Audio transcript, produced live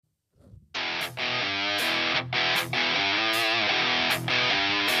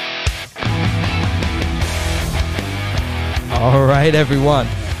All right, everyone.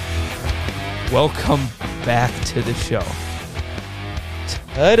 Welcome back to the show.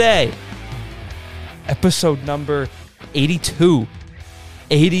 Today, episode number 82.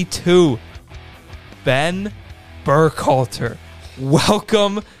 82. Ben Burkhalter.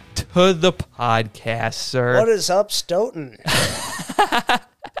 Welcome to the podcast, sir. What is up, Stoughton?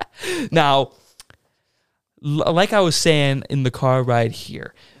 Now, like I was saying in the car ride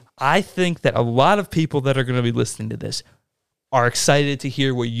here, I think that a lot of people that are going to be listening to this are excited to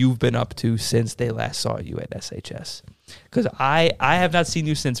hear what you've been up to since they last saw you at SHS. Because I have not seen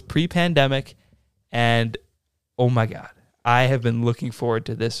you since pre-pandemic, and oh my God, I have been looking forward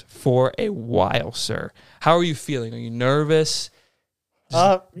to this for a while, sir. How are you feeling? Are you nervous?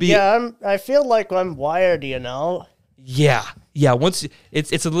 I feel like I'm wired, you know? Yeah. Once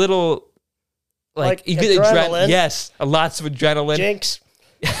it's a little like you get adrenaline. Yes, lots of adrenaline. Jinx.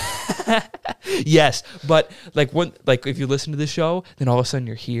 Yes, but like if you listen to the show, then all of a sudden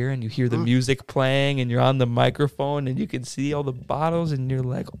you're here and you hear the music playing and you're on the microphone and you can see all the bottles and you're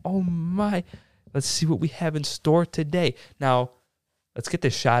like, oh my, let's see what we have in store today. Now, let's get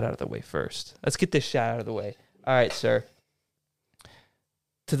this shot out of the way first. All right, sir.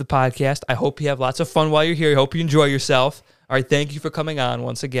 To the podcast. I hope you have lots of fun while you're here. I hope you enjoy yourself. All right, thank you for coming on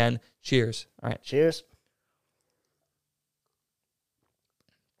once again. Cheers. All right. Cheers.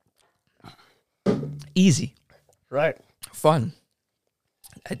 Easy. Right. Fun.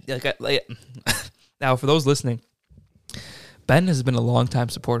 Now, for those listening, Ben has been a long-time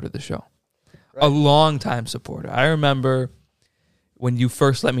supporter of the show. Right. A long-time supporter. I remember when you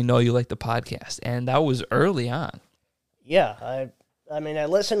first let me know you liked the podcast, and that was early on. Yeah, I mean, I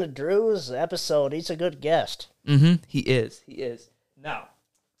listened to Drew's episode. He's a good guest. Mm-hmm. He is. Now,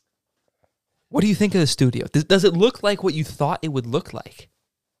 what do you think of the studio? Does it look like what you thought it would look like?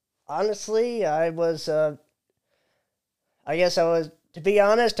 Honestly, I was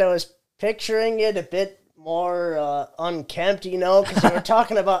picturing it a bit more unkempt, you know, because you were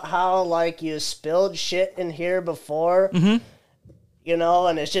talking about how, like, you spilled shit in here before, you know,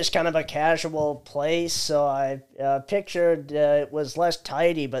 and it's just kind of a casual place, so I pictured it was less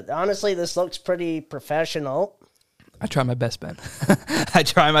tidy, but honestly, this looks pretty professional. I try my best, Ben. I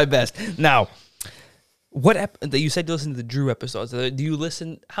try my best. Now, you said you listened to the Drew episodes. Do you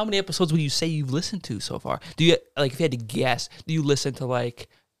listen? How many episodes would you say you've listened to so far? Do you, like, if you had to guess, do you listen to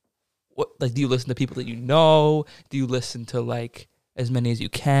do you listen to people that you know? Do you listen to like as many as you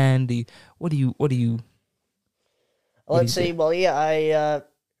can? What do you? Let's see. Well, yeah,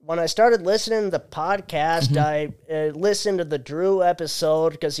 when I started listening to the podcast, I listened to the Drew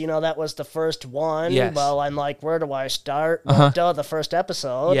episode because, you know, that was the first one. Yes. Well, I'm like, where do I start? Well, the first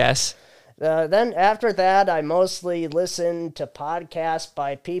episode. Yes. Then after that, I mostly listen to podcasts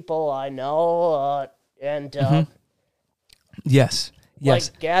by people I know, Yes.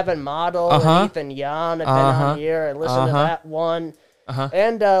 Like Gavin Model and Ethan Yan have been on here. I listen to that one.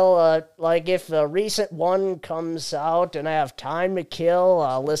 And I'll, if a recent one comes out and I have time to kill,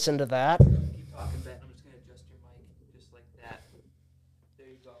 I'll listen to that. Keep talking, Ben. I'm just going to adjust your mic just like that. There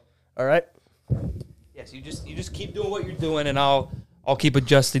you go. All right. Yes, you just keep doing what you're doing, and I'll keep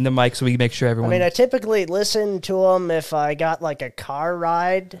adjusting the mic so we can make sure everyone... I mean, I typically listen to them if I got, like, a car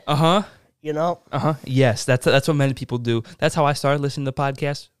ride. You know? Yes, that's what many people do. That's how I started listening to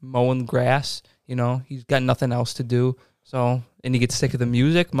podcasts, mowing grass. You know, he's got nothing else to do. So, and you get sick of the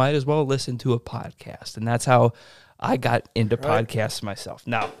music, might as well listen to a podcast. And that's how I got into podcasts myself.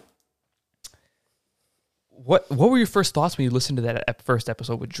 Now, what were your first thoughts when you listened to that first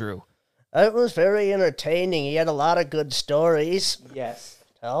episode with Drew? It was very entertaining. He had a lot of good stories. Yes.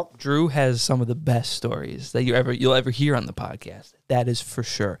 Oh. Drew has some of the best stories that you'll ever hear on the podcast. That is for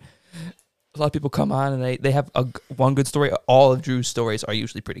sure. A lot of people come on and they have one good story. All of Drew's stories are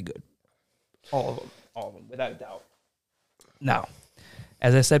usually pretty good. All of them, without a doubt. Now,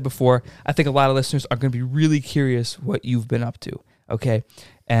 as I said before, I think a lot of listeners are going to be really curious what you've been up to. Okay,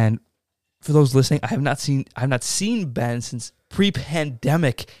 and for those listening, I have not seen Ben since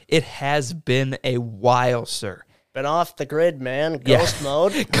pre-pandemic. It has been a while, sir. Been off the grid, man. Ghost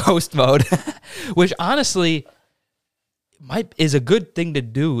mode. Ghost mode, which honestly is a good thing to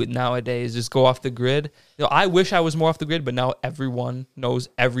do nowadays, just go off the grid. You know, I wish I was more off the grid, but now everyone knows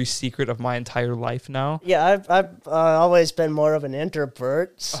every secret of my entire life now. Yeah, I've always been more of an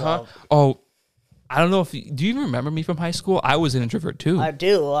introvert. So. Oh, I don't know do you remember me from high school? I was an introvert too. I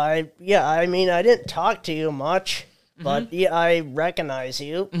do. I didn't talk to you much, but yeah, I recognize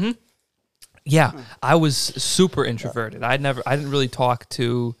you. Mm-hmm. Yeah, I was super introverted. I didn't really talk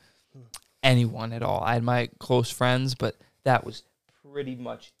to anyone at all. I had my close friends, but that was pretty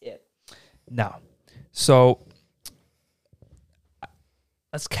much it. Now, so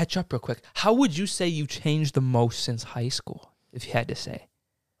let's catch up real quick. How would you say you changed the most since high school, if you had to say?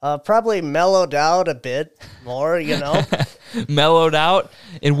 Probably mellowed out a bit more, Mellowed out?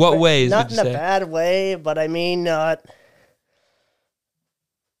 In what ways? Not would in you a say? bad way, but I mean,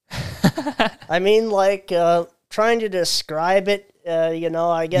 trying to describe it,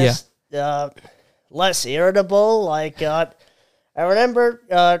 I guess less irritable. Like, I remember,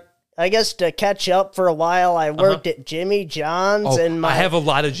 I guess to catch up for a while, I worked at Jimmy John's. I have a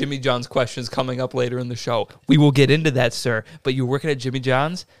lot of Jimmy John's questions coming up later in the show. We will get into that, sir. But you're working at Jimmy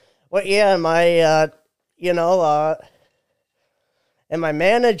John's? Well, yeah, and my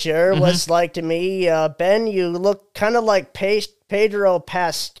manager was like to me, Ben, you look kind of like Pedro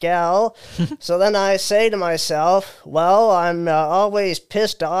Pascal. So then I say to myself, well, I'm always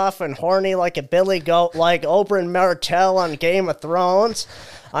pissed off and horny like a billy goat like Oberyn Martell on Game of Thrones.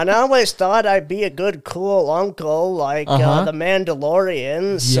 And I always thought I'd be a good, cool uncle like the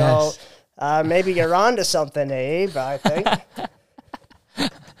Mandalorian. Yes. So maybe you're onto something, Abe, I think.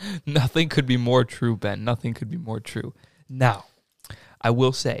 Nothing could be more true, Ben. Nothing could be more true. Now, I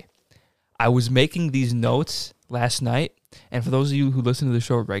will say, I was making these notes last night, and for those of you who listen to the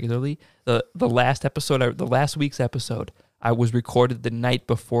show regularly, the last week's episode, I was recorded the night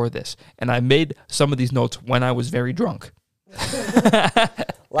before this, and I made some of these notes when I was very drunk. A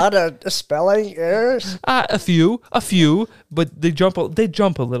lot of spelling errors. A few, but they jump a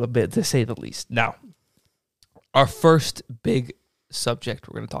little bit, to say the least. Now, our first big subject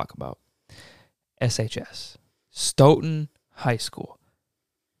we're going to talk about, SHS, Stoughton High School.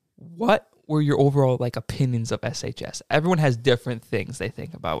 What were your overall opinions of SHS? Everyone has different things they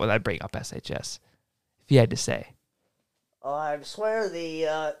think about when I bring up SHS. If you had to say, I swear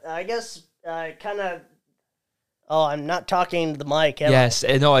I guess kind of. Oh, I'm not talking to the mic. Yes,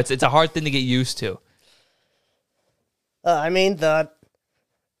 no, it's a hard thing to get used to. I mean the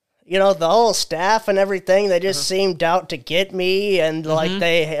whole staff and everything. They just seemed out to get me, and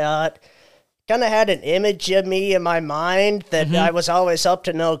they kind of had an image of me in my mind that I was always up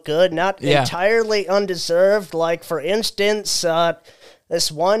to no good, not entirely undeserved. Like, for instance,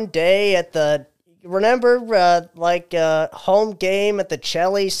 this one day at the, home game at the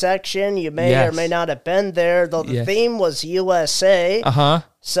Chelly section, you may or may not have been there, though the theme was USA.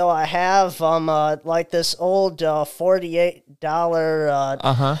 So I have this old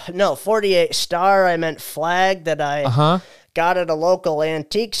 $48 48 star, I meant flag that I got at a local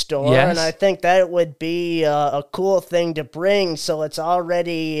antique store, and I think that would be a cool thing to bring. So it's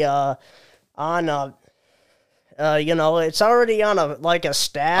already on a, it's already on a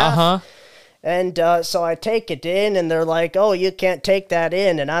staff. And so I take it in, and they're like, "Oh, you can't take that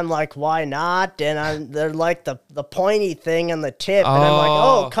in," and I'm like, "Why not?" And they're like the pointy thing on the tip, and I'm like,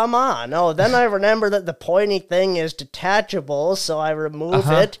 "Oh, come on!" Oh, then I remember that the pointy thing is detachable, so I remove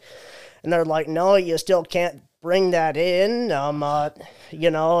it, and they're like, "No, you still can't bring that in." So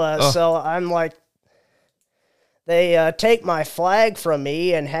I'm like, they take my flag from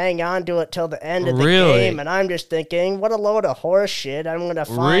me and hang on to it till the end of the game, and I'm just thinking, what a load of horse shit. I'm gonna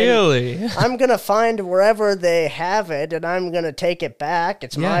find wherever they have it, and I'm gonna take it back.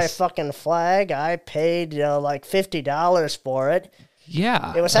 It's my fucking flag. I paid $50 for it.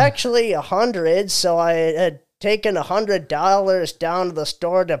 Yeah, it was actually $100, so I had taken $100 down to the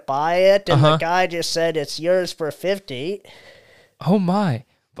store to buy it, and the guy just said it's yours for $50. Oh my!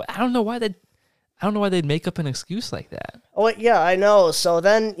 But I don't know why they'd make up an excuse like that. Oh, yeah, I know. So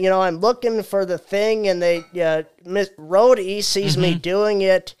then, I'm looking for the thing, and Miss Rhodey sees me doing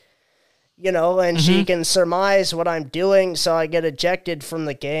it, and she can surmise what I'm doing, so I get ejected from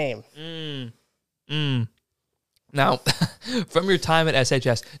the game. Now, from your time at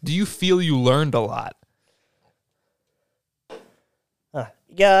SHS, do you feel you learned a lot?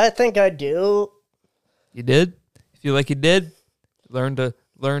 Yeah, I think I do. You did? You feel like you did? Learned a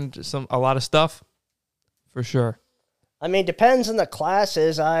lot of stuff? For sure. I mean, depends on the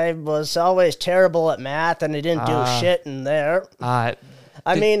classes. I was always terrible at math, and I didn't do shit in there. I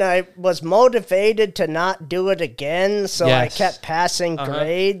was motivated to not do it again, so I kept passing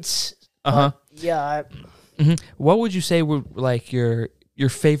grades. Yeah. What would you say were your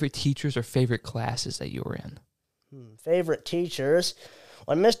favorite teachers or favorite classes that you were in? Favorite teachers?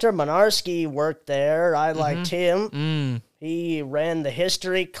 When Mr. Monarski worked there, I liked him. He ran the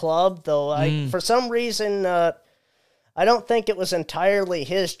history club, though for some reason, I don't think it was entirely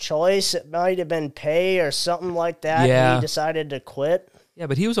his choice. It might have been pay or something like that. Yeah. He decided to quit. Yeah,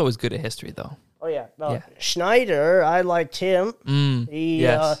 but he was always good at history, though. Oh, yeah. Schneider, I liked him.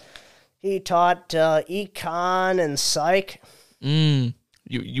 He taught econ and psych. You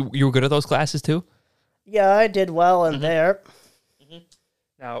were good at those classes, too? Yeah, I did well in there.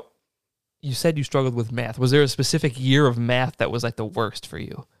 Now, you said you struggled with math. Was there a specific year of math that was like the worst for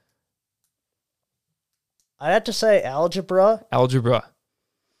you? I'd have to say algebra. Algebra.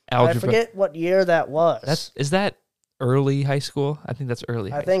 I forget what year that was. Is that early high school? I think that's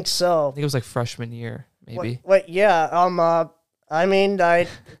early. I think so. I think it was like freshman year, maybe. Wait, yeah. I mean, I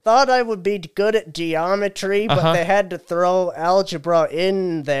thought I would be good at geometry, but they had to throw algebra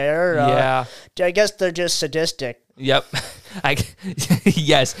in there. Yeah. I guess they're just sadistic. Yep.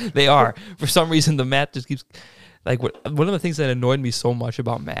 Yes, they are. For some reason, the math just keeps... Like, one of the things that annoyed me so much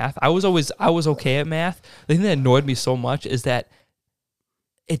about math, I was okay at math. The thing that annoyed me so much is that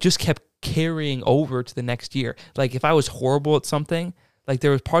it just kept carrying over to the next year. Like, if I was horrible at something, like there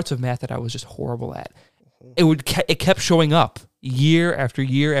was parts of math that I was just horrible at. It kept showing up year after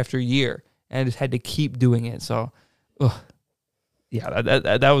year after year, and I just had to keep doing it. So, yeah,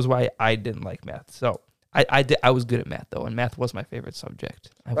 that was why I didn't like math. So I was good at math though, and math was my favorite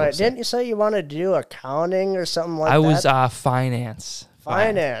subject. Right? Didn't you say you wanted to do accounting or something like that? I was finance.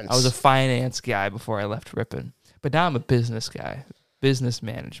 Finance. I was a finance guy before I left Ripon, but now I'm a business guy, business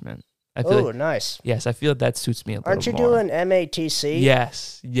management. Oh, nice. Yes, I feel that suits me a little more. Aren't you doing MATC?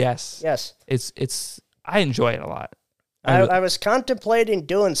 Yes. It's. I enjoy it a lot. I was contemplating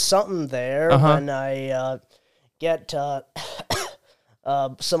doing something there when I get some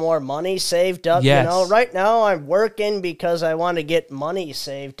more money saved up. Yes. You know, right now I'm working because I want to get money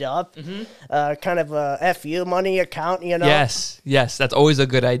saved up. Kind of a FU money account, you know. Yes, that's always a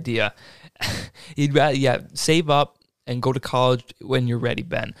good idea. You'd rather save up and go to college when you're ready,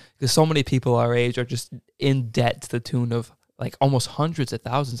 Ben. Because so many people our age are just in debt to the tune of like almost hundreds of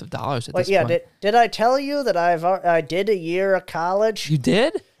thousands of dollars at this point. Did I tell you that I did a year of college? You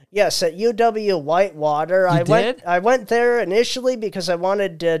did? Yes, at UW Whitewater. I went there initially because I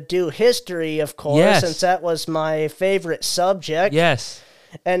wanted to do history, of course, since that was my favorite subject. Yes.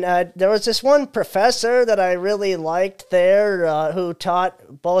 And there was this one professor that I really liked there who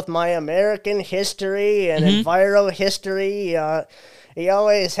taught both my American history and enviro history. He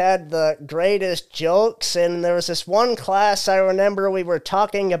always had the greatest jokes, and there was this one class I remember we were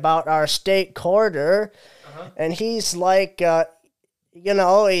talking about our state quarter, and he's like...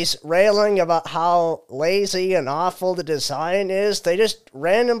 he's railing about how lazy and awful the design is. They just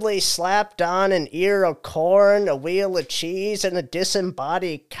randomly slapped on an ear of corn, a wheel of cheese, and a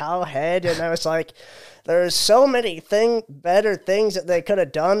disembodied cow head. And I was like, there's so many better things that they could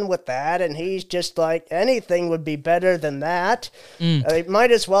have done with that. And he's just like, anything would be better than that. They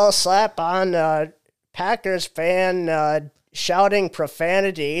might as well slap on Packers fan shouting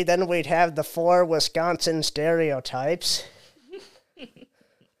profanity. Then we'd have the 4 Wisconsin stereotypes.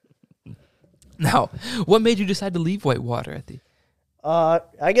 Now, what made you decide to leave Whitewater at the...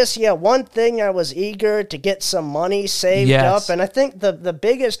 I guess, one thing I was eager to get some money saved up, and I think the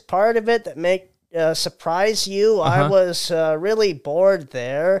biggest part of it that may surprise you, I was really bored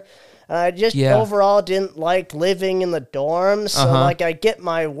there. I just overall didn't like living in the dorms, so I get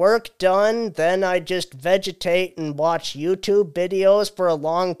my work done, then I just vegetate and watch YouTube videos for a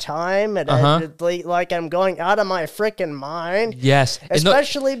long time, and I'm going out of my freaking mind. Yes.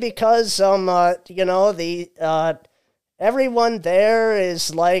 Especially because, everyone there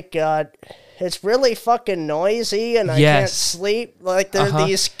is like... it's really fucking noisy, and I can't sleep. Like, there are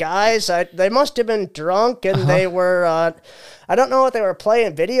these guys, they must have been drunk, and they were, I don't know if they were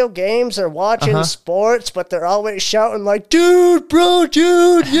playing video games or watching sports, but they're always shouting like, dude, bro,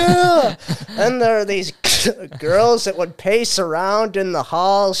 dude, yeah. And there are these girls that would pace around in the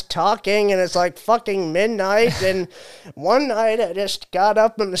halls talking, and it's like fucking midnight, and one night I just got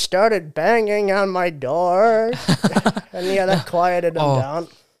up and started banging on my door, and that quieted them down.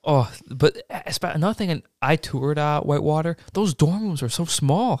 Oh, but another thing, I toured Whitewater. Those dorm rooms are so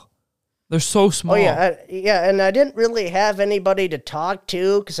small. They're so small. Oh, yeah, and I didn't really have anybody to talk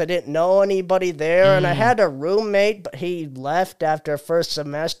to because I didn't know anybody there. And I had a roommate, but he left after first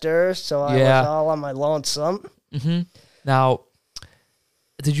semester, so I was all on my lonesome. Now,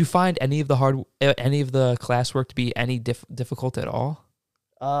 did you find any of the classwork to be any difficult at all?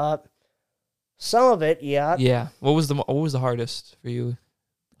 Some of it, yeah. Yeah. What was the hardest for you?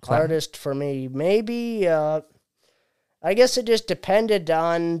 Hardest for me, maybe. I guess it just depended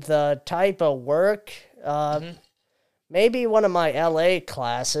on the type of work. Maybe one of my LA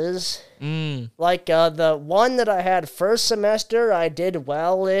classes. Like the one that I had first semester, I did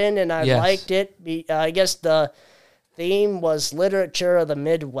well in, and I liked it. I guess the theme was literature of the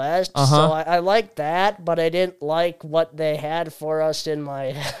Midwest, so I liked that, but I didn't like what they had for us in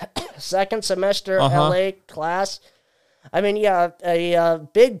my second semester LA class. I mean, a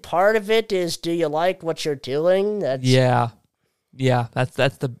big part of it is, do you like what you're doing? Yeah,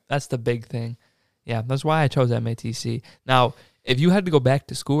 that's the big thing. Yeah, that's why I chose MATC. Now, if you had to go back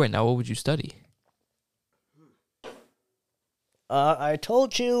to school right now, what would you study? I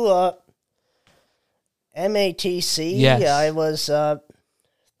told you MATC. Yes. I was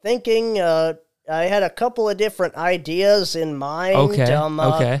thinking. I had a couple of different ideas in mind. Okay.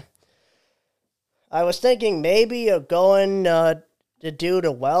 Okay. I was thinking maybe of going to do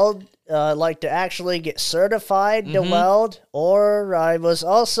to weld, like to actually get certified to weld, or I was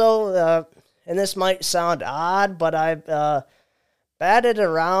also, and this might sound odd, but I batted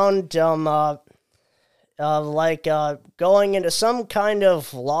around like going into some kind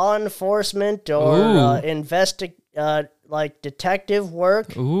of law enforcement or like detective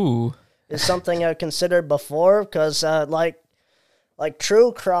work. Ooh. Is something I considered before, because like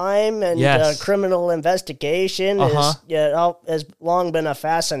true crime and Yes. criminal investigation has long been a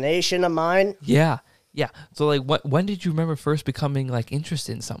fascination of mine. Yeah. Yeah. So like when did you remember first becoming like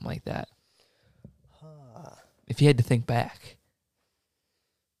interested in something like that? If you had to think back.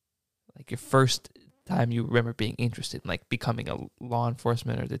 Like your first time you remember being interested in like becoming a law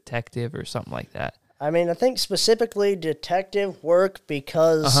enforcement or detective or something like that. I mean, I think specifically detective work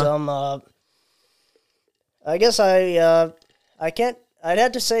because I guess I can't. I'd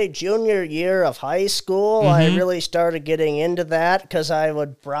have to say junior year of high school. I really started getting into that because I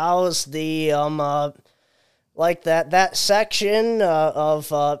would browse the like that section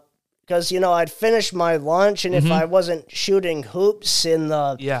of because I'd finish my lunch, and if I wasn't shooting hoops in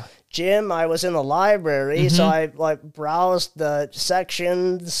the gym, I was in the library, so I like browsed the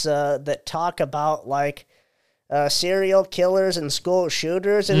sections that talk about like serial killers and school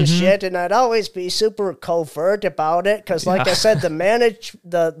shooters and shit, and I'd always be super covert about it because, like I said,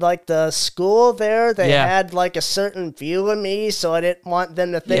 the school there, they had like a certain view of me, so I didn't want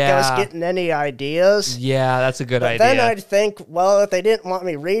them to think I was getting any ideas. Yeah, that's a good idea. Then I'd think, well, if they didn't want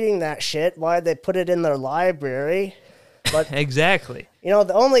me reading that shit, why'd they put it in their library? But exactly.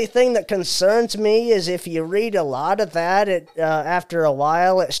 the only thing that concerns me is if you read a lot of that, it after a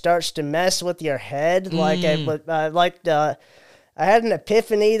while it starts to mess with your head. Like I had an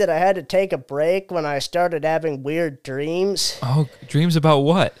epiphany that I had to take a break when I started having weird dreams. Oh, dreams about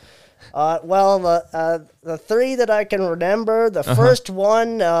what? Well, the three that I can remember, the first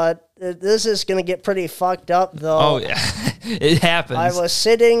one, this is gonna get pretty fucked up though. Oh yeah, it happens. I was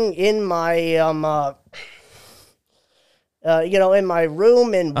sitting in my in my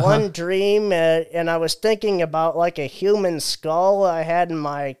room in one dream, and I was thinking about like a human skull I had in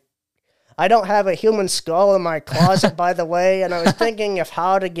my. I don't have a human skull in my closet, by the way, and I was thinking of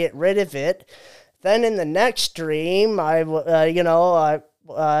how to get rid of it. Then in the next dream, in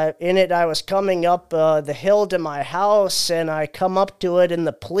it I was coming up the hill to my house, and I come up to it, and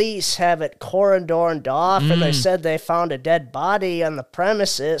the police have it cordoned off, and they said they found a dead body on the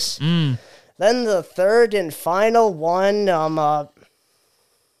premises. Then the third and final one,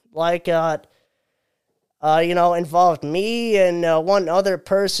 involved me and one other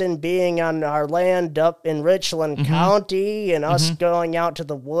person being on our land up in Richland County, and us going out to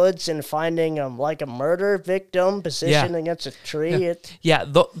the woods and finding like a murder victim positioned against a tree.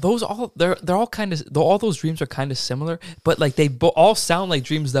 Those all they're all kind of all those dreams are kind of similar, but like they all sound like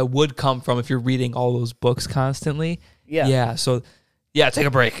dreams that would come from if you're reading all those books constantly. Yeah. So take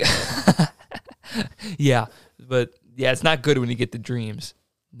a break. But it's not good when you get the dreams.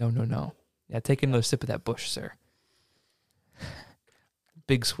 No. Yeah, take another sip of that bush, sir.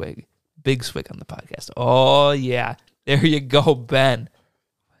 Big swig on the podcast. Oh, yeah. There you go, Ben.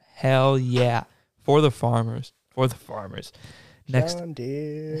 Hell yeah. For the farmers. Next. John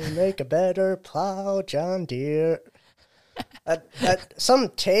Deere, make a better plow, John Deere. Some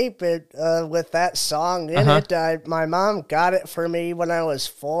tape with that song in it. My mom got it for me when I was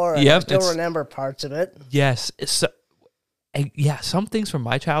 4, and I still remember parts of it. Yes. Some things from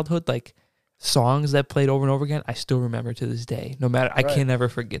my childhood, like songs that played over and over again, I still remember to this day. No matter, I can never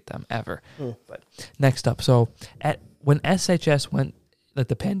forget them, ever. But next up, so when SHS went, like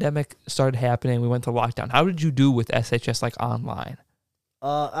the pandemic started happening, we went to lockdown. How did you do with SHS, like online?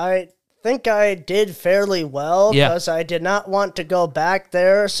 I think I did fairly well because I did not want to go back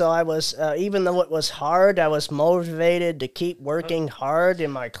there. So I was, even though it was hard, I was motivated to keep working hard in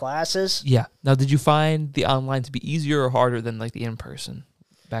my classes. Yeah. Now, did you find the online to be easier or harder than like the in-person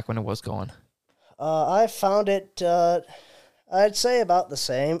back when it was going? I found it, I'd say about the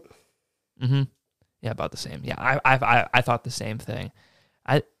same. Yeah, about the same. Yeah, I thought the same thing.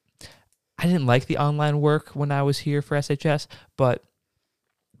 I didn't like the online work when I was here for SHS, but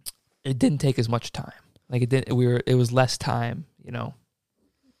it didn't take as much time. Like it was less time, I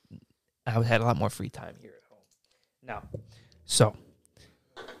had a lot more free time here at home. Now, So,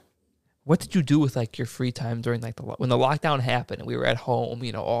 what did you do with like your free time during like when the lockdown happened and we were at home,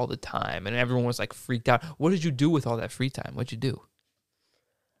 all the time, and everyone was like freaked out? What did you do with all that free time? What'd you do?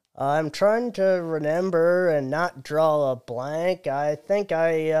 I'm trying to remember and not draw a blank. I think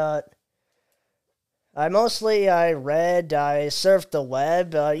I read, I surfed the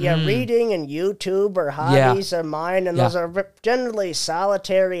web. Reading and YouTube are hobbies of mine, and those are generally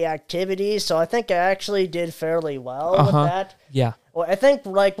solitary activities, so I think I actually did fairly well with that. Yeah. Well, I think,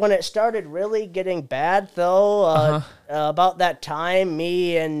 like, when it started really getting bad, though, about that time,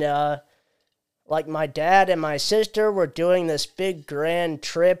 me and, like, my dad and my sister were doing this big grand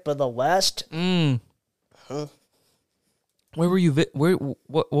trip of the West. Where were you?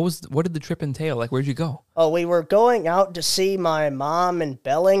 What did the trip entail? Like, where'd you go? Oh, we were going out to see my mom in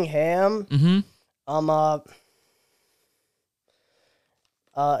Bellingham.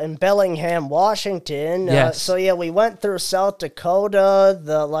 In Bellingham, Washington. Yes. So yeah, we went through South Dakota,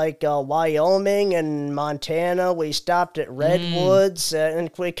 Wyoming and Montana. We stopped at Redwoods,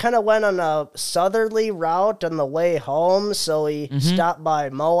 and we kind of went on a southerly route on the way home. So we stopped by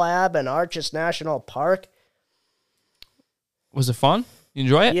Moab and Arches National Park. Was it fun? You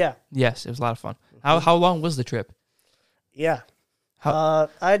enjoy it? Yeah. Yes, it was a lot of fun. How long was the trip? Yeah.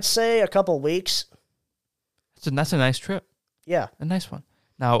 I'd say a couple weeks. That's a nice trip. Yeah. A nice one.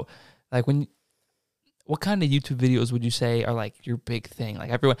 Now, like what kind of YouTube videos would you say are like your big thing? Like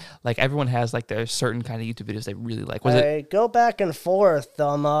everyone has like their certain kind of YouTube videos they really like. I go back and forth.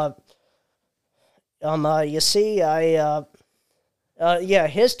 You see,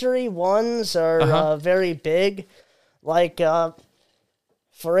 history ones are very big. Like,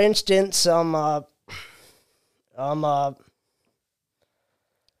 for instance, there's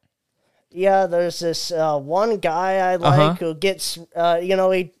this one guy I like who gets,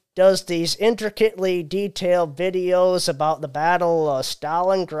 he does these intricately detailed videos about the Battle of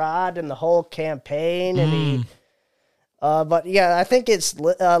Stalingrad and the whole campaign, and I think it's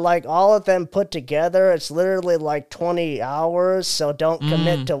like all of them put together, it's literally like 20 hours, so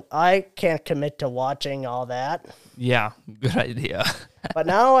I can't commit to watching all that. Yeah, good idea. But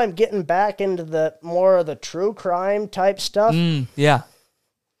now I'm getting back into the more of the true crime type stuff. Yeah.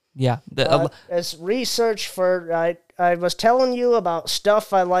 As research for, I was telling you about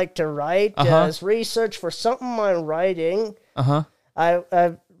stuff I like to write. As research for something I'm writing.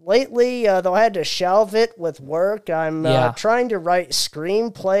 I lately, though I had to shelve it with work, I'm trying to write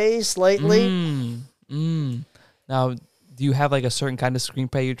screenplays lately. Now, do you have like a certain kind of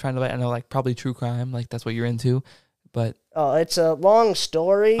screenplay you're trying to write? I know, like probably true crime, like that's what you're into, but it's a long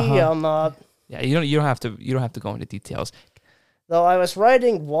story. Yeah, you don't have to go into details. Though I was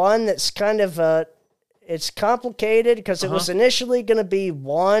writing one that's kind of it's complicated because it was initially going to be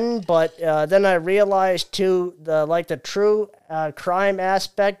one, but then I realized too the true crime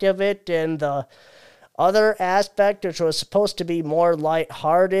aspect of it and the other aspect, which was supposed to be more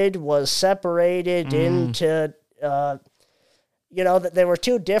lighthearted, was separated into that they were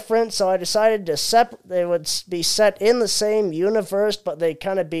too different. So I decided they would be set in the same universe, but they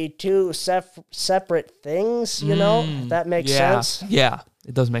kind of be two separate things. If that makes sense. Yeah.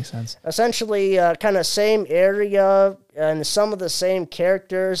 It does make sense. Essentially, kind of same area and some of the same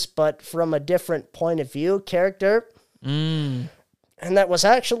characters, but from a different point of view character. And that was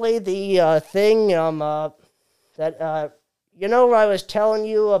actually the thing that, I was telling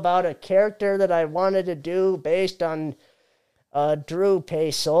you about a character that I wanted to do based on Drew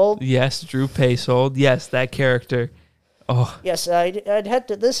Paysold. Yes, Drew Paysold. Yes, that character. Oh. Yes, I'd had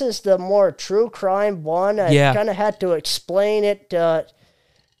to. This is the more true crime one. I kind of had to explain it to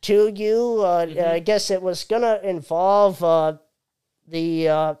you. I guess it was going to involve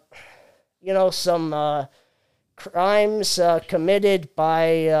some crimes committed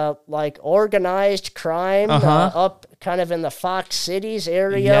by like organized crime up kind of in the Fox Cities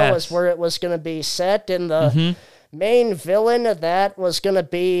area was where it was going to be set. And the main villain of that was going to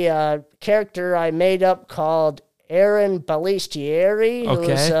be a character I made up called Aaron Balistieri,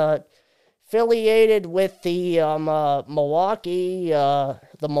 who's affiliated with the Milwaukee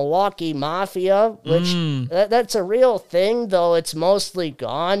Mafia, which that's a real thing, though it's mostly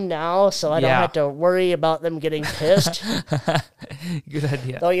gone now, so I don't have to worry about them getting pissed. Good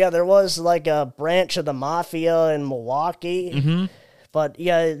idea. Oh yeah, there was like a branch of the Mafia in Milwaukee, but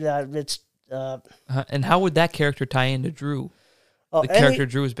it's... and how would that character tie into Drew? The character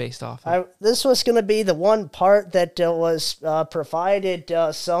Drew is based off of. This was going to be the one part that was provided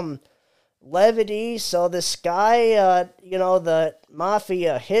some levity. So this guy, the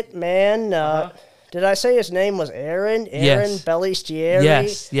mafia hitman, did I say his name was Aaron? Aaron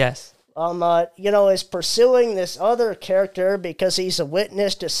Balistieri? Yes. is pursuing this other character because he's a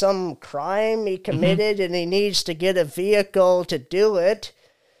witness to some crime he committed, and he needs to get a vehicle to do it.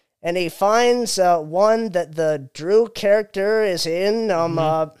 And he finds one that the Drew character is in,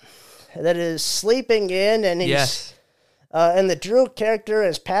 that is sleeping in, and he's and the Drew character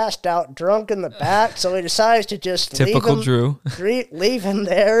is passed out drunk in the back, so he decides to just leave him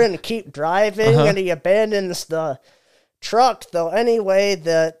there and keep driving, and he abandons the truck. Though anyway,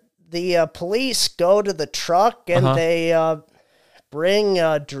 the police go to the truck and they bring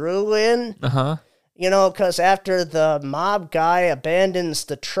Drew in. Because after the mob guy abandons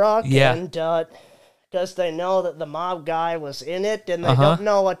the truck, and because they know that the mob guy was in it, and they don't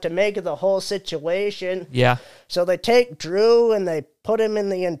know what to make of the whole situation. Yeah. So they take Drew and they put him in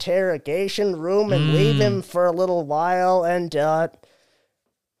the interrogation room and leave him for a little while. And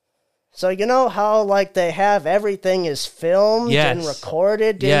so you know how like they have everything is filmed and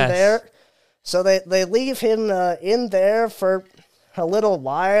recorded in there? So they leave him in there for a little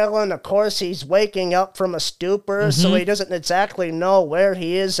while, and of course he's waking up from a stupor, so he doesn't exactly know where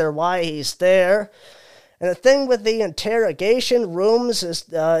he is or why he's there. And the thing with the interrogation rooms is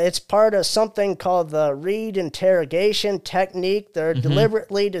it's part of something called the Reed interrogation technique. They're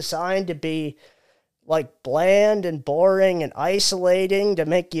deliberately designed to be like bland and boring and isolating to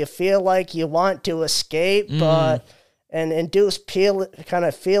make you feel like you want to escape and induce kind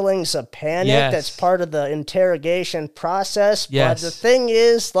of feelings of panic. That's part of the interrogation process. But the thing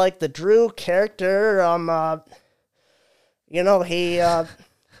is, like the Drew character,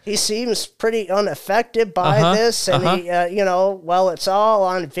 he seems pretty unaffected by this, and he, it's all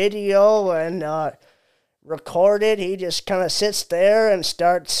on video and recorded. He just kind of sits there and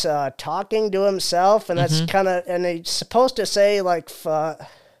starts talking to himself, and that's and he's supposed to say like, funny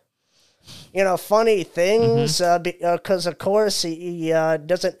things, because of course he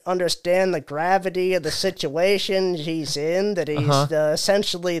doesn't understand the gravity of the situation he's in. That he's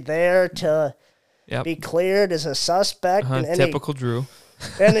essentially there to be cleared as a suspect in typical Drew.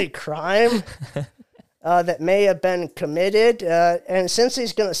 Any crime that may have been committed. And since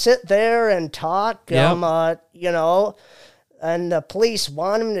he's going to sit there and talk, and the police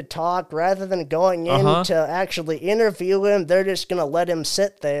want him to talk rather than going in to actually interview him, they're just going to let him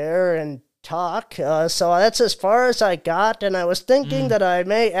sit there and talk. So that's as far as I got. And I was thinking that I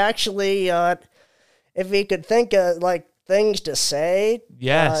may actually, if he could think of like things to say,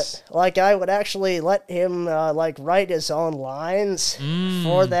 like I would actually let him write his own lines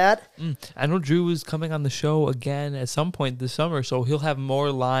for that. I know Drew is coming on the show again at some point this summer, so he'll have more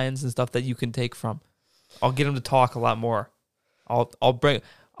lines and stuff that you can take from. I'll get him to talk a lot more. I'll bring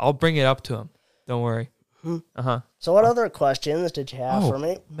it up to him. Don't worry. So what other questions did you have for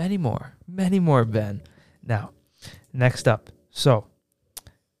me? Many more, Ben. Now, next up. So,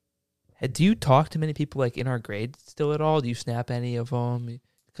 do you talk to many people like in our grade still at all? Do you snap any of them?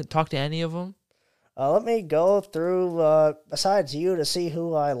 Talk to any of them? Let me go through, besides you, to see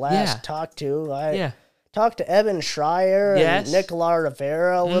who I last talked to. I talked to Evan Schreier and Nicola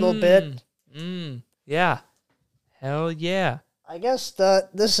Rivera a little bit. Yeah. Hell yeah. I guess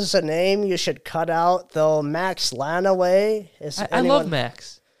this is a name you should cut out, though. Max Lanaway. I love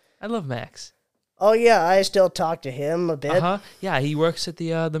Max. Oh, yeah, I still talk to him a bit. Yeah, he works at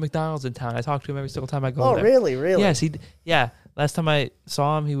the McDonald's in town. I talk to him every single time I go there. Oh, really? Yes, last time I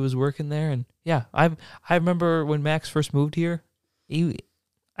saw him, he was working there, and I remember when Max first moved here.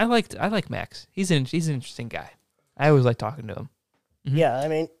 I like Max. He's an interesting guy. I always like talking to him. Yeah, I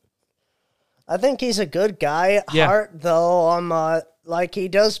mean, I think he's a good guy at heart, though. He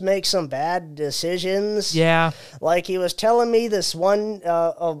does make some bad decisions. Yeah. Like, he was telling me this one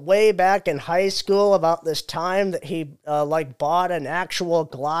way back in high school about this time that he, bought an actual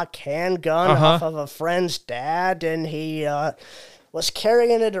Glock handgun off of a friend's dad, and he was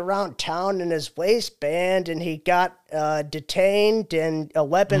carrying it around town in his waistband, and he got detained and a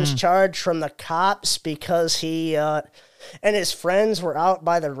weapons charge from the cops because he... and his friends were out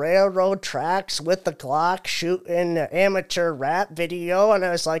by the railroad tracks with the Glock shooting an amateur rap video. And I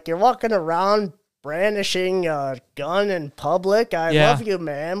was like, you're walking around brandishing a gun in public. I love you,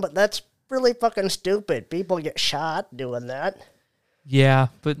 man, but that's really fucking stupid. People get shot doing that. Yeah,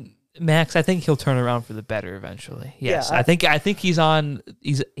 but Max, I think he'll turn around for the better eventually. Yes, I think he's on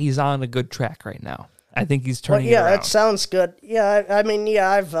a good track right now. I think he's turning it around. That sounds good. Yeah, I mean,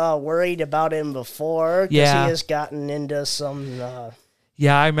 I've worried about him before because he has gotten into some...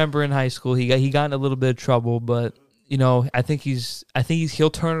 Yeah, I remember in high school he got in a little bit of trouble, but I think he'll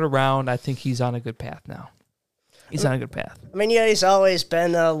turn it around. I think he's on a good path now. He's on a good path. I mean, he's always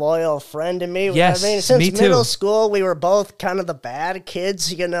been a loyal friend to me. Yes, I mean, since me too. middle school, we were both kind of the bad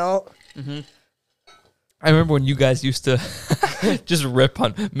kids, I remember when you guys used to just rip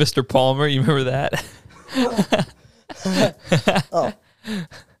on Mr. Palmer. You remember that? Oh,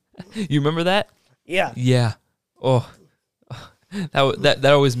 You remember that? yeah. Yeah. Oh, that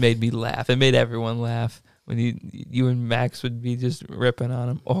always made me laugh. It made everyone laugh when you and Max would be just ripping on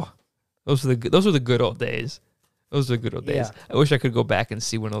him. Oh, those were the good old days. Those are the good old days. Yeah. I wish I could go back and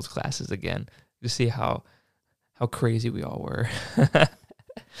see one of those classes again to see how crazy we all were.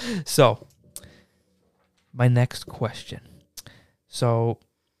 So, my next question. So,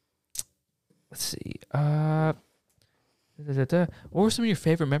 let's see. What were some of your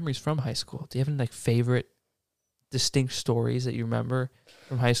favorite memories from high school? Do you have any favorite distinct stories that you remember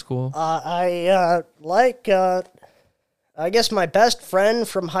from high school? I guess my best friend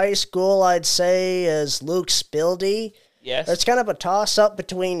from high school, I'd say, is Luke Spildy. Yes. It's kind of a toss-up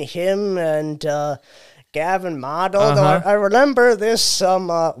between him and Gavin Model. Though I remember this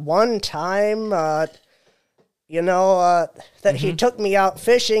one time, that he took me out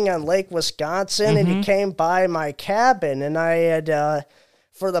fishing on Lake Wisconsin, and he came by my cabin, and I had...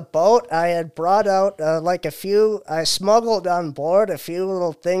 for the boat, I had brought out I smuggled on board a few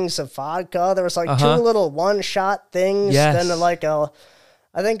little things of vodka. There was two little one-shot things, Yes. then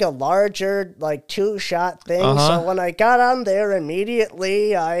I think a larger two-shot thing. So when I got on there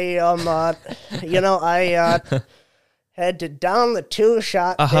immediately, I had to down the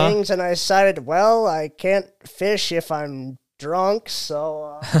two-shot things, and I decided, well, I can't fish if I'm drunk,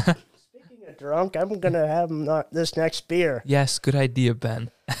 so... drunk, I'm gonna have this next beer. Yes, good idea, Ben.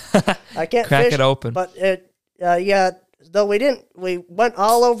 I can't Crack fish, it open. but though we went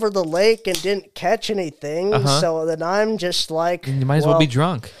all over the lake and didn't catch anything, so then I'm just like, You might as well be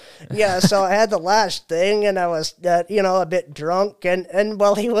drunk. Yeah, so I had the last thing, and I was a bit drunk, and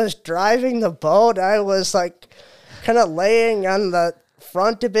while he was driving the boat, I was kind of laying on the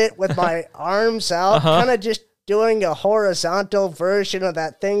front of it with my arms out, kind of just doing a horizontal version of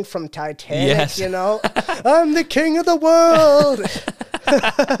that thing from Titanic, Yes. I'm the king of the world.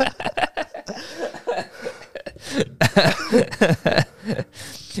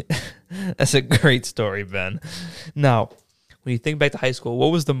 That's a great story, Ben. Now, when you think back to high school,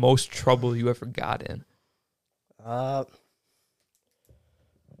 what was the most trouble you ever got in? Let's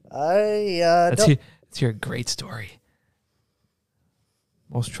hear a great story.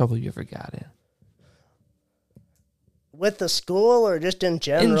 Most trouble you ever got in. With the school or just in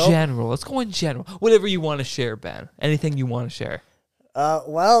general? In general. Let's go in general. Whatever you want to share, Ben. Anything you want to share.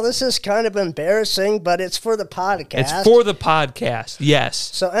 Well, this is kind of embarrassing, but it's for the podcast. It's for the podcast, yes.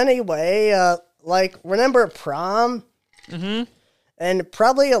 So anyway, remember prom? Mm-hmm. And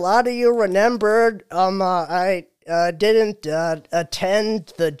probably a lot of you remembered, I didn't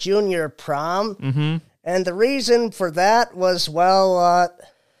attend the junior prom. Mm-hmm. And the reason for that was, I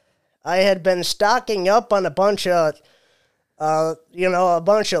had been stocking up on a bunch of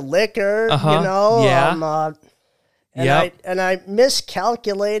liquor, Yeah. And I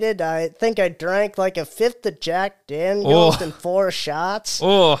miscalculated. I think I drank a fifth of Jack Daniels in 4 shots.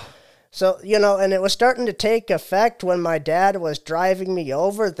 Oh. So, and it was starting to take effect when my dad was driving me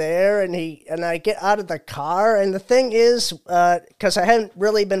over there, and I get out of the car, and the thing is, because I hadn't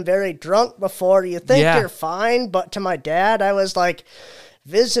really been very drunk before, you think you're fine, but to my dad, I was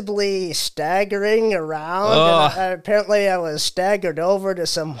visibly staggering around, and apparently I was staggered over to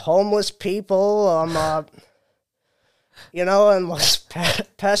some homeless people, and was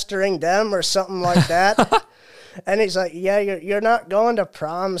pestering them or something like that. And he's like, yeah, you're not going to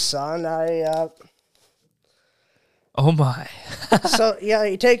prom, son. Oh, my. So, yeah,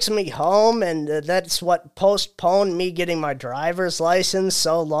 he takes me home, and that's what postponed me getting my driver's license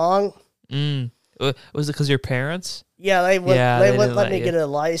so long. Was it because of your parents? Yeah, they wouldn't let me you get a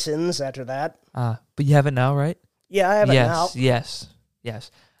license after that. But you have it now, right? Yeah, I have it now. Yes.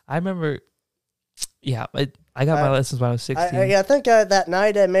 I remember, I got my license when I was 16. I think that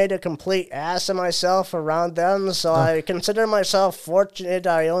night I made a complete ass of myself around them, so I consider myself fortunate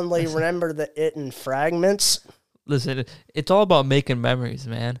I only remember it in fragments. Listen, it's all about making memories,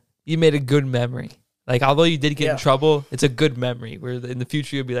 man. You made a good memory. Although you did get in trouble, it's a good memory where in the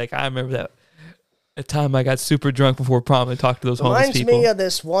future you'll be like, I remember that time I got super drunk before prom and talked to those homeless people. Reminds me of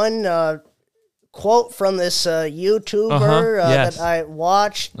this one quote from this YouTuber that I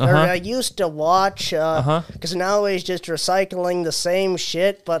watched, or I used to watch, because now he's just recycling the same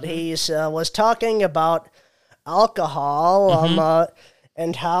shit, but he's was talking about alcohol,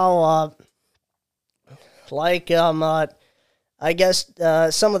 and how, I guess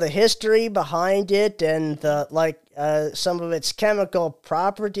some of the history behind it and some of its chemical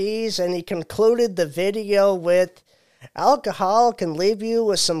properties, and he concluded the video with, Alcohol can leave you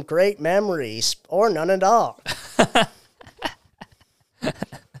with some great memories, or none at all.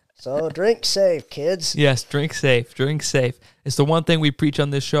 So drink safe, kids. Yes, drink safe. Drink safe. It's the one thing we preach on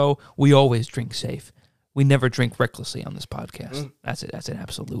this show. We always drink safe. We never drink recklessly on this podcast. That's it. That's an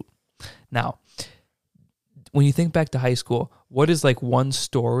absolute. Now, when you think back to high school, what is like one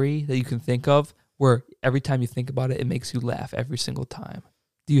story that you can think of where every time you think about it, it makes you laugh every single time?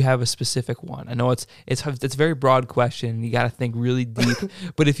 Do you have a specific one? I know it's a very broad question. You got to think really deep.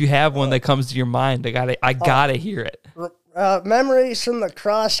 But if you have one that comes to your mind, I gotta hear it. Memories from the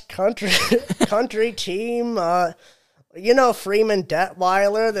cross country team. Freeman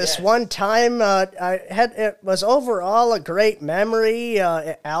Detweiler. This one time, it was overall a great memory.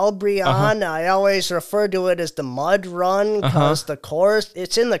 At Albion, I always refer to it as the mud run because the course,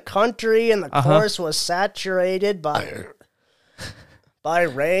 it's in the country and the course was saturated by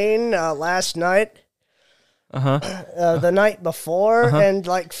rain last night. The night before, and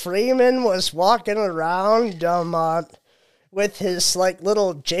like Freeman was walking around with his like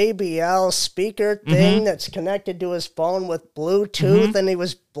little JBL speaker thing that's connected to his phone with Bluetooth, and he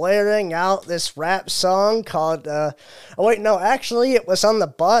was blaring out this rap song called actually it was on the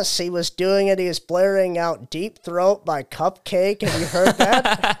bus. He was doing it. He was blaring out Deep Throat by Cupcake. Have you heard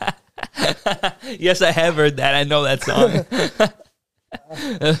that? Yes, I have heard that. I know that song.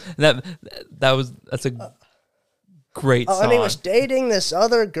 That's a great song. And he was dating this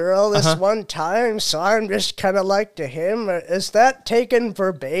other girl this one time, so I'm just kind of like to him, is that taken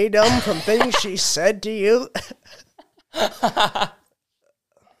verbatim from things she said to you?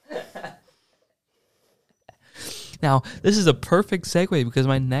 Now, this is a perfect segue because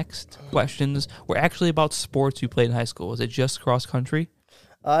my next questions were actually about sports you played in high school. Was it just cross country?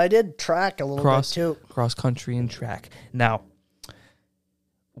 I did track a little bit too. Cross country and track. Now,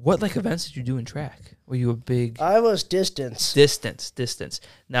 what like events did you do in track? Were you a big... I was distance. Distance.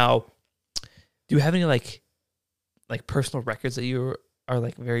 Now, do you have any like personal records that you are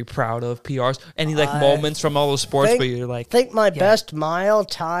like very proud of, PRs? Any like moments from all those sports where you're like... I think my best mile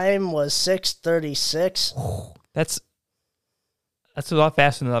time was 6:36. That's a lot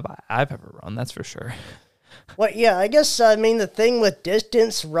faster than I've ever run, that's for sure. Well, yeah, I guess, the thing with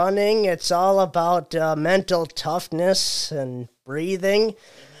distance running, it's all about mental toughness and breathing.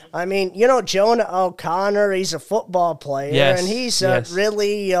 Jonah O'Connor, he's a football player, and he's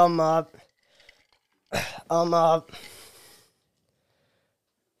really,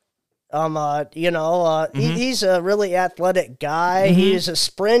 he's a really athletic guy. He's a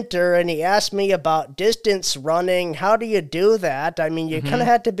sprinter, and he asked me about distance running. How do you do that? You kind of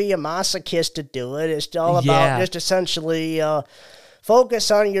had to be a masochist to do it. It's all about just essentially focus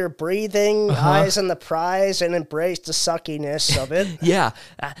on your breathing, eyes on the prize, and embrace the suckiness of it. Yeah,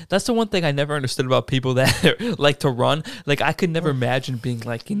 that's the one thing I never understood about people that like to run. Like, I could never imagine being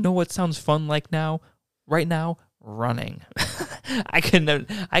like, you know what sounds fun like right now? Running. I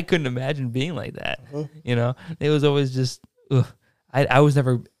couldn't imagine being like that. It was always just I was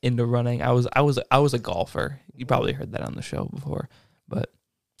never into running. I was a golfer. You probably heard that on the show before, but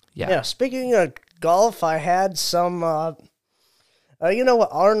yeah. Speaking of golf, I had some you know what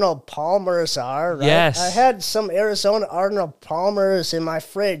Arnold Palmers are, right? Yes. I had some Arizona Arnold Palmers in my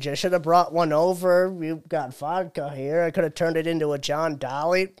fridge. I should have brought one over. You've got vodka here. I could have turned it into a John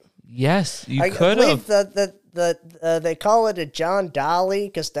Dolly. Yes, you could have. I believe that they call it a John Dolly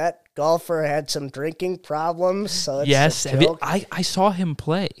because that golfer had some drinking problems. So it's a joke. I saw him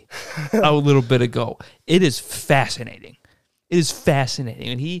play a little bit ago. It is fascinating.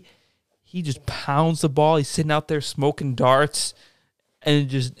 And he just pounds the ball. He's sitting out there smoking darts, and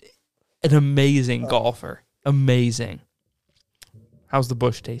just an amazing golfer. Amazing. How's the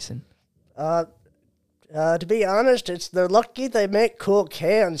bush tasting? To be honest, they're lucky they make cool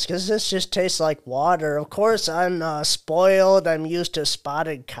cans because this just tastes like water. Of course, I'm spoiled. I'm used to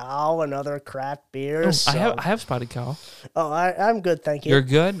Spotted Cow and other craft beers. I have Spotted Cow. Oh, I'm good, thank you. You're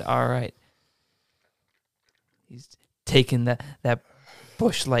good? All right. He's taking that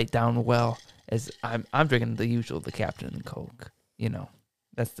Busch Light down well. As I'm drinking the usual, the Captain and Coke.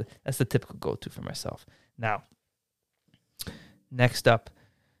 That's the typical go-to for myself. Now, next up,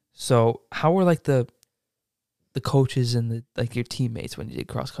 so how were like the coaches and your teammates when you did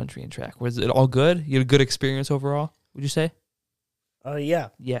cross country and track? Was it all good? You had a good experience overall, would you say? Yeah.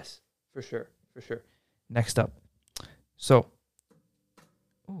 Yes, for sure. Next up. So,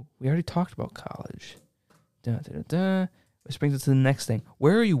 we already talked about college. Which brings us to the next thing.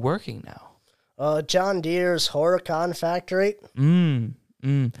 Where are you working now? John Deere's Horicon factory.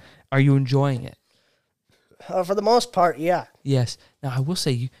 Are you enjoying it? For the most part, yeah. Yes. Now, I will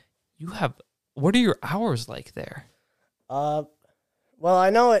say, you have... What are your hours like there? Well, I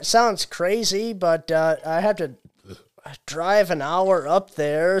know it sounds crazy, but I have to drive an hour up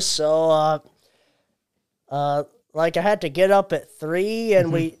there, so like I had to get up at 3,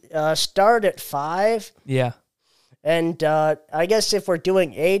 and we start at 5. Yeah. And I guess if we're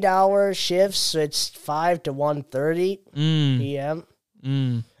doing 8-hour shifts, it's 5 to 1:30 p.m.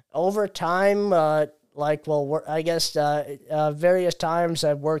 Overtime, like, well, I guess various times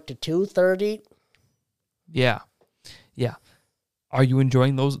I've worked to 2:30. Yeah. Yeah. Are you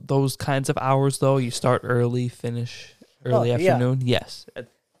enjoying those kinds of hours, though? You start early, finish early afternoon? Yeah. Yes.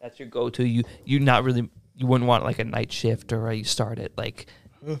 That's your go-to. You wouldn't want like a night shift, or you start at like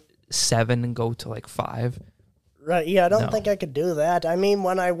 7 and go to like 5. Right, yeah, I don't think I could do that. I mean,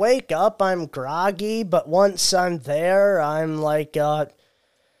 when I wake up, I'm groggy, but once I'm there, I'm like,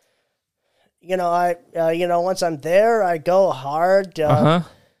 once I'm there, I go hard.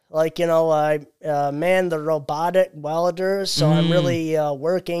 Like, I man the robotic welders, so I'm really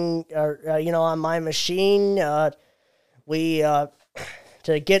working, on my machine. We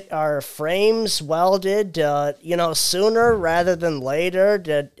to get our frames welded, sooner rather than later.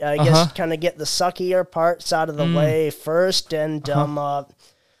 To I guess kind of get the suckier parts out of the way first, and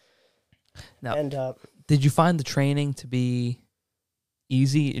Now, did you find the training to be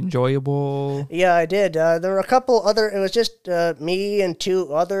easy, enjoyable? Yeah, I did. There were a couple other. It was just me and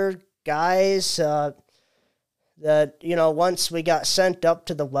 2 other guys. That once we got sent up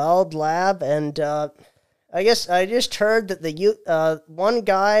to the weld lab, and I guess I just heard that the one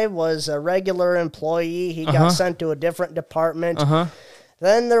guy was a regular employee. He got sent to a different department.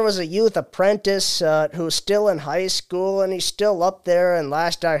 Then there was a youth apprentice who's still in high school, and he's still up there. And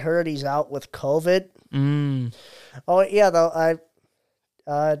last I heard, he's out with COVID. Oh yeah, though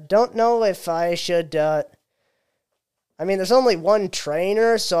I don't know if I should. I mean, there's only one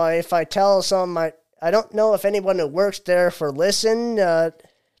trainer, so if I tell some, I don't know if anyone who works there for listen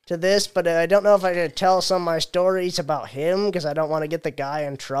to this, but I don't know if I should tell some of my stories about him, because I don't want to get the guy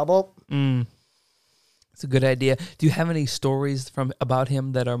in trouble. It's a good idea. Do you have any stories about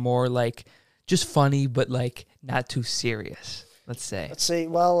him that are more like just funny, but like not too serious? Let's see.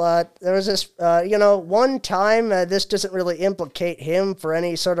 Well, there was this, one time, this doesn't really implicate him for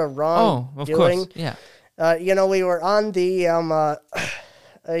any sort of wrong of doing. course, yeah. We were on the,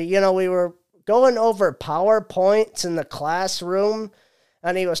 we were going over PowerPoints in the classroom,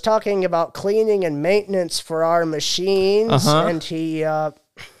 and he was talking about cleaning and maintenance for our machines, and he, and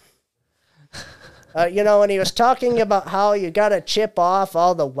he was talking about how you got to chip off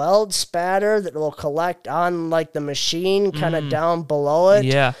all the weld spatter that will collect on, like, the machine kind of down below it.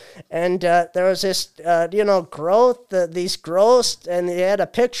 Yeah. And there was this, these growths, and he had a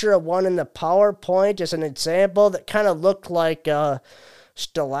picture of one in the PowerPoint as an example that kind of looked like like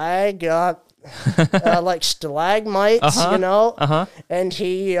stalagmites, And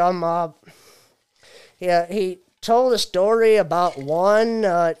he, he told a story about one,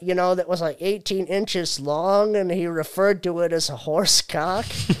 that was like 18 inches long, and he referred to it as a horse cock.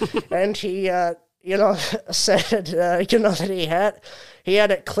 And he, said, that he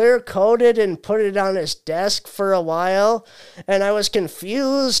had it clear coated and put it on his desk for a while. And I was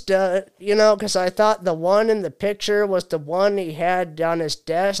confused, because I thought the one in the picture was the one he had on his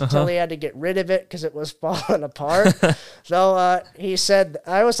desk till he had to get rid of it because it was falling apart. So he said,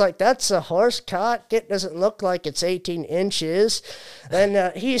 I was like, that's a horse cock. It doesn't look like it's 18 inches.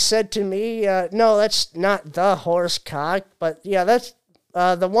 And he said to me, no, that's not the horse cock. But yeah, that's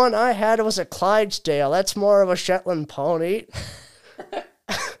the one I had was a Clydesdale. That's more of a Shetland pony.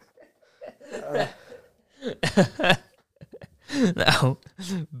 Now,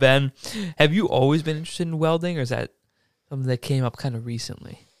 Ben, have you always been interested in welding, or is that something that came up kind of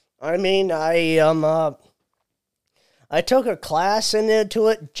recently? I mean, I took a class into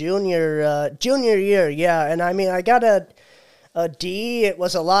it junior year, yeah, and I mean, I got a D. It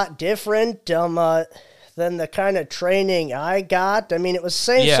was a lot different than the kind of training I got. I mean, it was the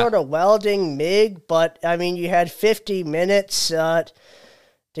same sort of welding MIG, but I mean, you had 50 minutes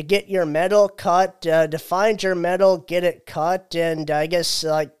to get your metal cut, to find your metal, get it cut, and I guess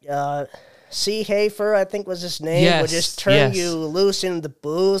like Seehafer, I think was his name, would just turn you loose in the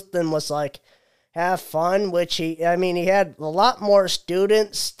booth and was like, have fun, which he had a lot more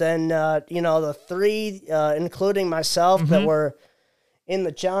students than, the 3, including myself, that were in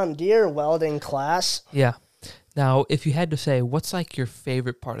the John Deere welding class. Yeah. Now, if you had to say, what's like your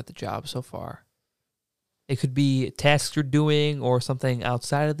favorite part of the job so far? It could be tasks you're doing or something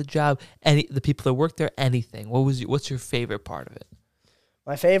outside of the job. The people that work there, anything. What's your favorite part of it?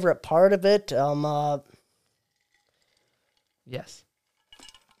 My favorite part of it, yes.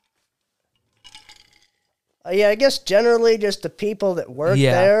 Yeah, I guess generally just the people that work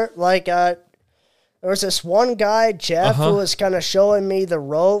there. Like, there was this one guy, Jeff, who was kind of showing me the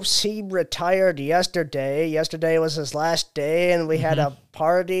ropes. He retired yesterday. Yesterday was his last day, and we had a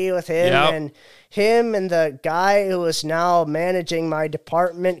party with him. And him and the guy who is now managing my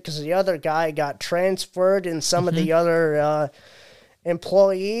department, because the other guy got transferred, and some of the other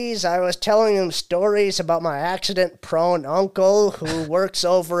employees, I was telling them stories about my accident-prone uncle who works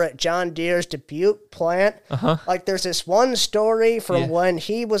over at John Deere's Dubuque plant. Like, there's this one story from when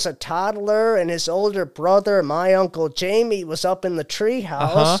he was a toddler and his older brother, my Uncle Jamie, was up in the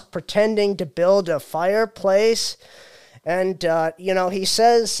treehouse pretending to build a fireplace. And, he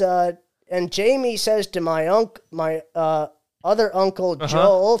says, and Jamie says to my other uncle,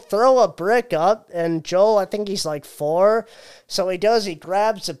 Joel, throw a brick up. And Joel, I think he's like 4. So he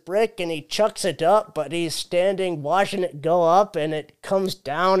grabs a brick and he chucks it up, but he's standing watching it go up, and it comes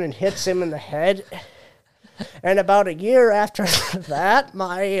down and hits him in the head. And about a year after that,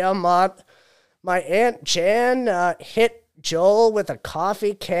 my Aunt Jan hit Joel with a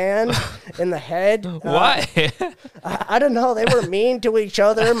coffee can in the head. Why? I don't know. They were mean to each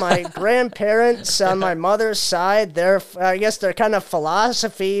other. My grandparents on my mother's side, I guess their kind of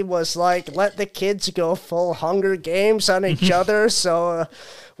philosophy was like, let the kids go full Hunger Games on each other. So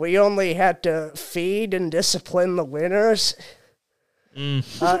we only had to feed and discipline the winners.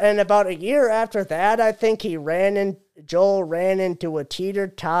 And about a year after that, I think Joel ran into a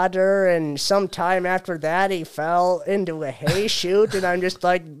teeter-totter, and sometime after that, he fell into a hay chute, and I'm just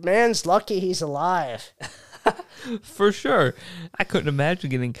like, man's lucky he's alive. For sure. I couldn't imagine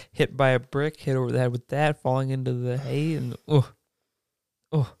getting hit by a brick, hit over the head with that, falling into the hay, and what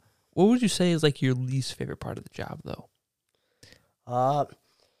would you say is like your least favorite part of the job, though?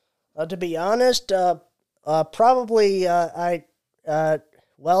 To be honest, probably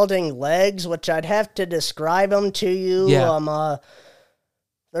welding legs, which I'd have to describe them to you.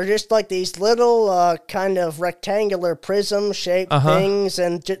 They're just like these little kind of rectangular prism-shaped things,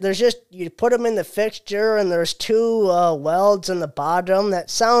 and you put them in the fixture, and there's 2 welds in the bottom. That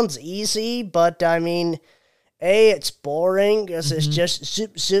sounds easy, but I mean, it's boring, because it's just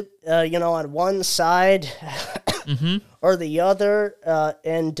zip, zip, on one side or the other,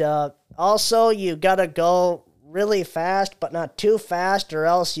 and also you gotta go really fast, but not too fast, or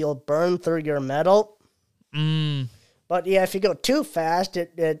else you'll burn through your metal. But yeah, if you go too fast,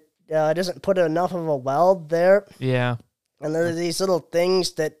 it doesn't put enough of a weld there. Yeah. And there are these little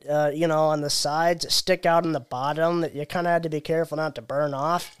things that, on the sides that stick out in the bottom that you kind of had to be careful not to burn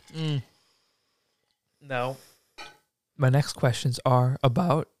off. No. My next questions are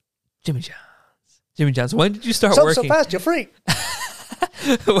about Jimmy John's. Jimmy John's, when did you start working? So fast, you're free.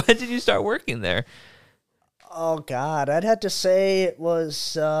 When did you start working there? Oh, God. I'd have to say it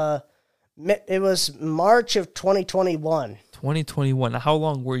was March of 2021. 2021. Now, how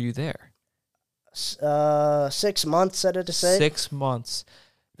long were you there? 6 months, I'd have to say. 6 months.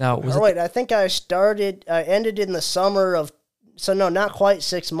 Now, I think I ended in the summer of, so no, not quite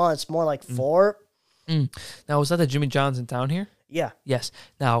 6 months, more like 4. Now, was that the Jimmy John's in town here? Yeah. Yes.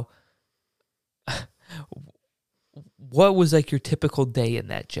 Now, what was like your typical day in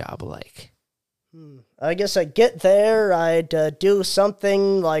that job like? I guess I'd get there, I'd do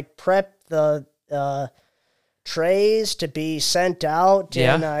something like prep the trays to be sent out,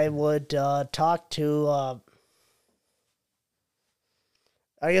 and I would talk to,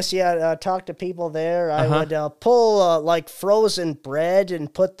 talk to people there. I would pull like frozen bread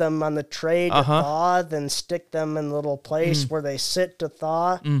and put them on the tray to thaw, then stick them in a little place where they sit to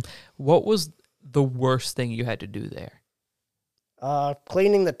thaw. What was the worst thing you had to do there?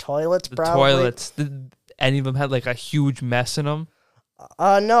 Cleaning the toilets, probably. Toilets. Did any of them had like a huge mess in them?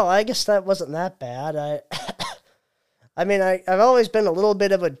 No, I guess that wasn't that bad. I've always been a little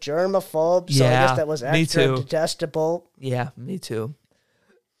bit of a germaphobe, so I guess that was extra detestable. Yeah, me too.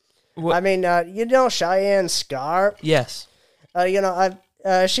 Cheyenne Scar? Yes.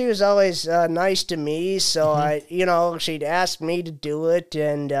 She was always nice to me, so she'd ask me to do it,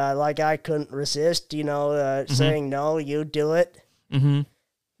 and I couldn't resist, saying no, you do it.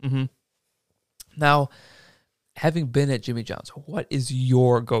 Now, having been at Jimmy John's, what is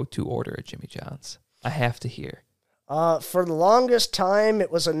your go-to order at Jimmy John's? I have to hear. For the longest time, it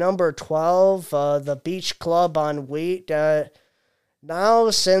was a number 12, the Beach Club on wheat. Now,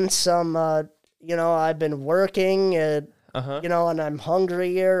 since I've been working, and I'm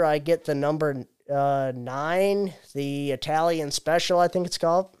hungrier, I get the number 9, the Italian special, I think it's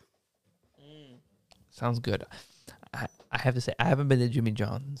called. Sounds good. I have to say, I haven't been to Jimmy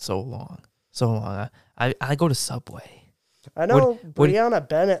John's in so long. I go to Subway. I know what- Brianna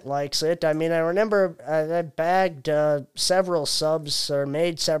Bennett likes it. I mean, I remember I bagged several subs or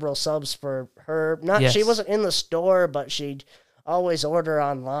made several subs for her. She Yes. wasn't in the store, but she'd always order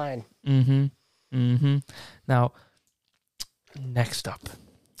online. Mm-hmm. Mm-hmm. Now, next up.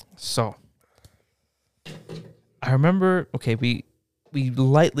 So, I remember, okay, we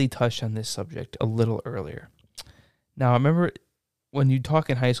lightly touched on this subject a little earlier. Now, I remember when you talk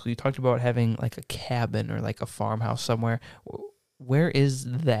in high school, you talked about having like a cabin or like a farmhouse somewhere. Where is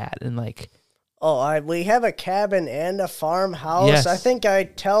that? And like, We have a cabin and a farmhouse. Yes. I think I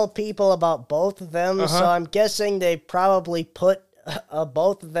tell people about both of them, so I'm guessing they probably put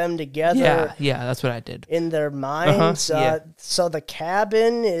both of them together. yeah, that's what I did. In their minds. Yeah. So the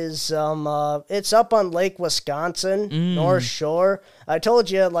cabin is it's up on Lake Wisconsin, North Shore. I told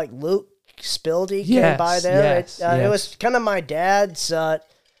you like Luke Spildy came by there. It was kind of my dad's.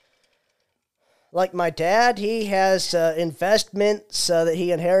 Like my dad, he has investments that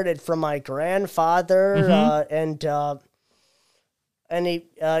he inherited from my grandfather, and he,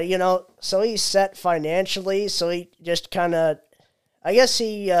 so he's set financially. So he just kind of, I guess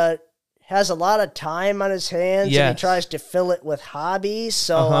he has a lot of time on his hands, and he tries to fill it with hobbies.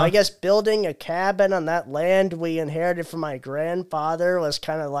 So I guess building a cabin on that land we inherited from my grandfather was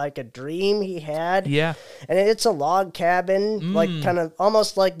kind of like a dream he had. Yeah. And it's a log cabin, like kind of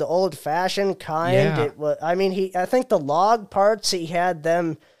almost like the old-fashioned kind. Yeah. It was, I think the log parts, he had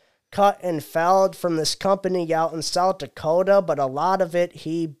them cut and felled from this company out in South Dakota, but a lot of it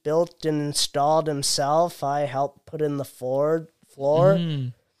he built and installed himself. I helped put in the floor.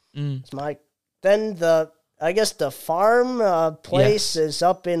 It's then I guess the farm place is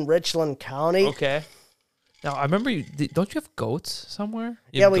up in Richland County. Okay. Now, I remember don't you have goats somewhere?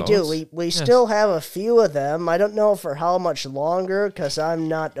 Yeah, we do. We still have a few of them. I don't know for how much longer because I'm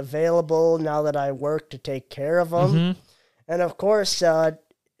not available now that I work to take care of them. And of course,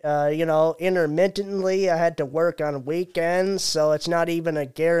 intermittently, I had to work on weekends, so it's not even a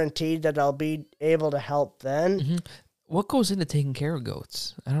guarantee that I'll be able to help then. What goes into taking care of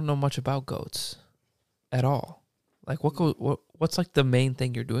goats? I don't know much about goats at all. Like, what's like the main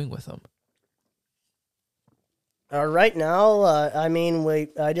thing you're doing with them? Right now,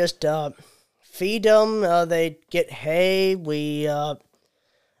 I just feed them. They get hay. I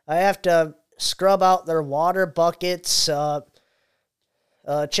have to scrub out their water buckets,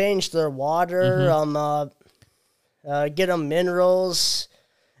 change their water, get them minerals.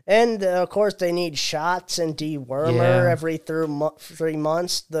 And, of course, they need shots and dewormer every 3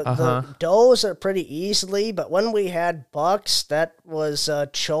 months. The does are pretty easily, but when we had bucks, that was a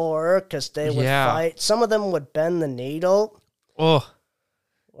chore because they would fight. Some of them would bend the needle. Oh,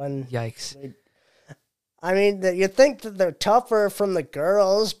 yikes. Yikes. You'd think that they're tougher from the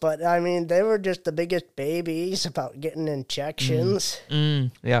girls, but, they were just the biggest babies about getting injections.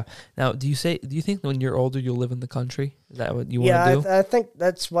 Yeah. Now, do you think when you're older you'll live in the country? Is that what you want to do? Yeah, I think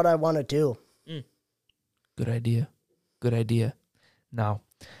that's what I want to do. Good idea. Good idea. Now,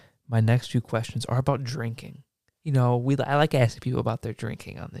 my next few questions are about drinking. I like asking people about their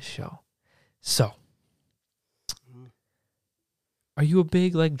drinking on this show. So, are you a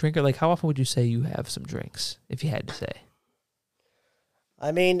big drinker? Like, how often would you say you have some drinks, if you had to say?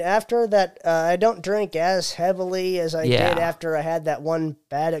 After that, I don't drink as heavily as I did after I had that one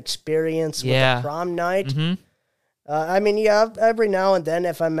bad experience with the prom night. Every now and then,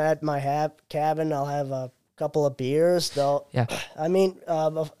 if I'm at my cabin, I'll have a couple of beers, though. Yeah.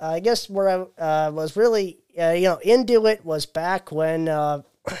 I guess where I was really, into it was back when,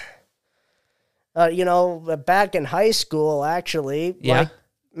 back in high school, actually. Yeah. Like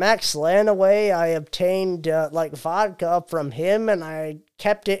Max Lanaway, I obtained, vodka from him, and I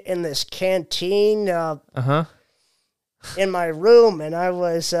kept it in this canteen in my room, and I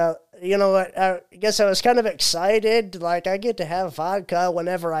was, I guess I was kind of excited. Like, I get to have vodka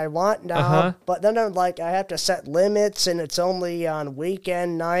whenever I want now, but then I'm like, I have to set limits, and it's only on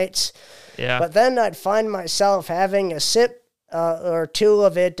weekend nights. Yeah. But then I'd find myself having a sip or two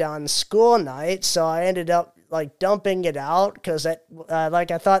of it on school nights, so I ended up dumping it out because I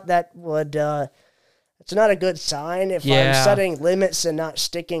thought that would it's not a good sign if I'm setting limits and not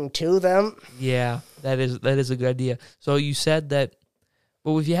sticking to them. Yeah, that is a good idea. So you said that,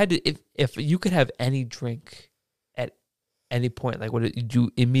 well, if you had to, if you could have any drink at any point, would you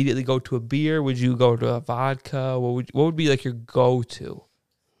immediately go to a beer? Would you go to a vodka? What would be your go-to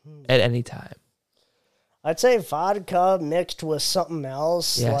at any time? I'd say vodka mixed with something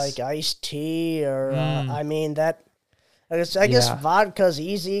else, like iced tea, or I guess vodka's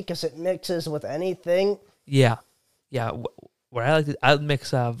easy because it mixes with anything. Yeah. What I like, I'd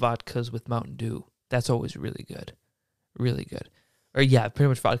mix vodkas with Mountain Dew. That's always really good. Really good. Or yeah, pretty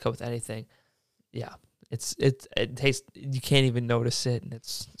much vodka with anything. Yeah. It tastes, you can't even notice it, and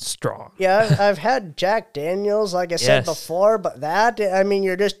it's strong. Yeah, I've had Jack Daniels, like I said Yes. before, but that, I mean,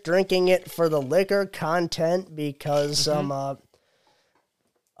 you're just drinking it for the liquor content because I'm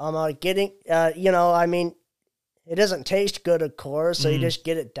getting, I mean, it doesn't taste good, of course, so you just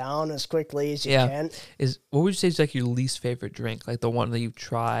get it down as quickly as you can. What would you say is like your least favorite drink? Like the one that you've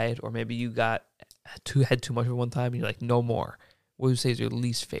tried, or maybe you had too much of it one time and you're like, no more. What would you say is your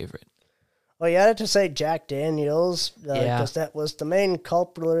least favorite? Well, you had to say Jack Daniels because that was the main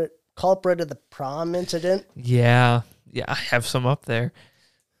culprit of the prom incident. Yeah, I have some up there.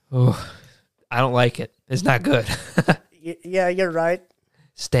 Oh, I don't like it. It's not good. Yeah, you're right. I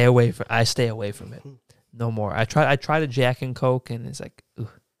stay away from it. No more. I tried a Jack and Coke, and it's like,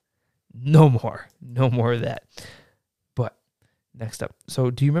 ugh, no more of that. But next up, so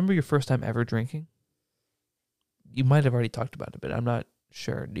do you remember your first time ever drinking? You might have already talked about it, but I'm not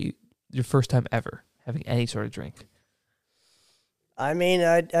sure. Your first time ever having any sort of drink? I mean,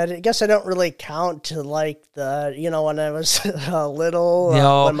 I guess I don't really count to like when I was little,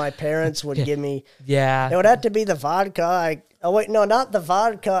 when my parents would give me. Yeah. It would have to be the vodka. Not the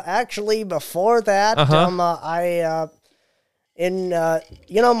vodka. Actually, before that,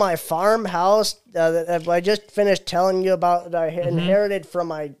 my farmhouse that I just finished telling you about that I inherited from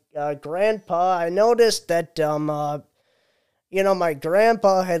my grandpa, I noticed that, my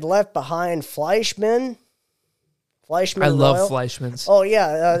grandpa had left behind Fleischmann. I love Fleischmann's. Oh,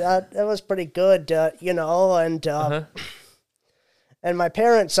 yeah, that was pretty good, and my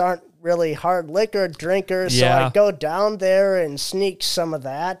parents aren't really hard liquor drinkers, so I'd go down there and sneak some of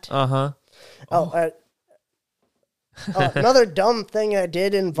that. Another dumb thing I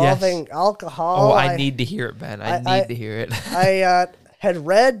did involving alcohol. Oh, I need to hear it, Ben. I need to hear it. I had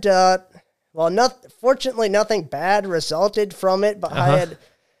read, fortunately nothing bad resulted from it, but I had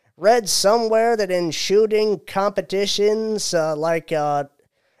read somewhere that in shooting competitions,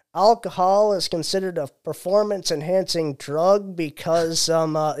 alcohol is considered a performance-enhancing drug because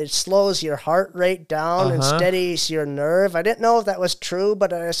it slows your heart rate down and steadies your nerve. I didn't know if that was true,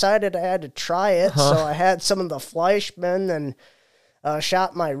 but I decided I had to try it, so I had some of the Fleischmann and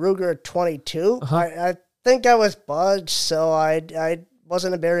shot my Ruger 22. I think I was buzzed, so I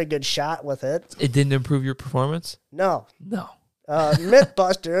wasn't a very good shot with it. It didn't improve your performance? No.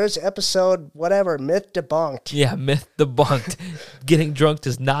 Mythbusters, episode whatever, myth debunked. Yeah, myth debunked. Getting drunk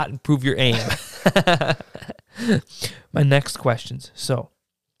does not improve your aim. My next questions. So,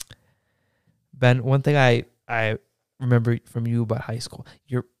 Ben, one thing I remember from you about high school,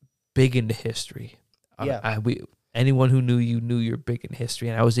 you're big into history. Anyone who knew you're big in history,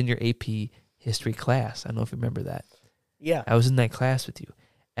 and I was in your AP history class. I don't know if you remember that. Yeah. I was in that class with you,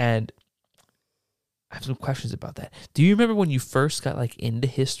 and I have some questions about that. Do you remember when you first got into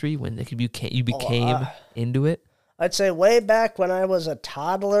history, when you became into it? I'd say way back when I was a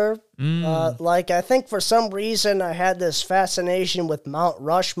toddler. I think for some reason I had this fascination with Mount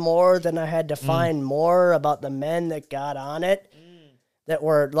Rushmore. Then I had to find more about the men that got on it that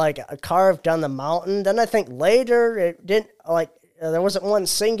were carved on the mountain. Then I think later it didn't there wasn't one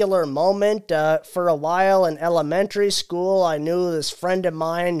singular moment. For a while in elementary school, I knew this friend of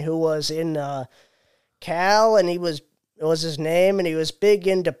mine who was in Cal, and it was his name, and he was big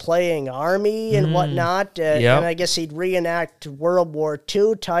into playing Army and whatnot, and I guess he'd reenact World War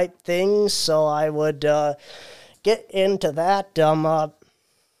II type things, so I would get into that.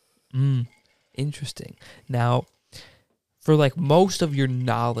 Interesting. Now, for most of your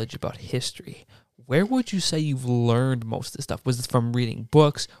knowledge about history, where would you say you've learned most of this stuff? Was it from reading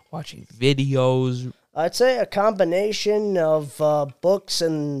books, watching videos? I'd say a combination of books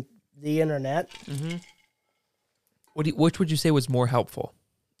and the internet. Mm-hmm. Which would you say was more helpful?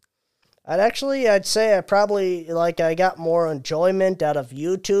 I'd say I probably, I got more enjoyment out of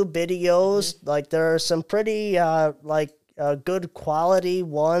YouTube videos. Mm-hmm. There are some pretty, good quality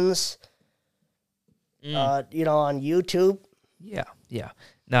ones, on YouTube. Yeah.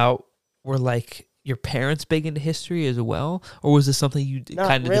 Now, were, your parents big into history as well? Or was this something you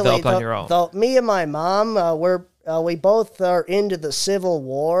kind of developed on your own? Me and my mom, we both are into the Civil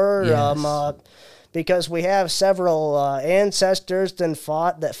War. Yes. Because we have several ancestors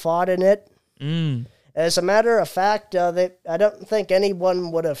that fought in it. As a matter of fact, I don't think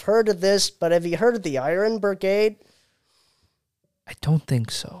anyone would have heard of this, but have you heard of the Iron Brigade? I don't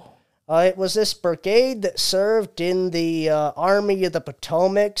think so. It was this brigade that served in the Army of the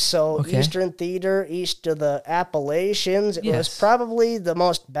Potomac, so Eastern Theater, east of the Appalachians. It was probably the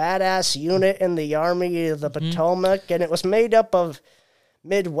most badass unit in the Army of the Potomac, and it was made up of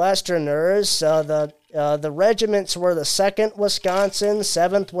Midwesterners. the regiments were the 2nd Wisconsin,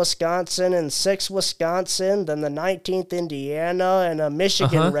 7th Wisconsin, and 6th Wisconsin. Then the 19th Indiana and a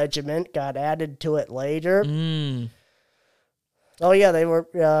Michigan regiment got added to it later. Oh yeah,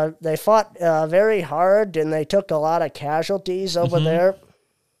 they fought very hard, and they took a lot of casualties over there.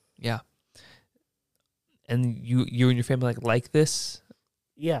 Yeah. And you and your family like this?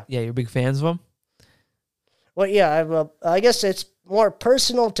 Yeah. Yeah, you're big fans of them? Well, yeah, I guess it's more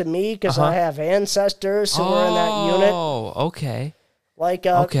personal to me because I have ancestors who were in that unit. Oh, okay. Like,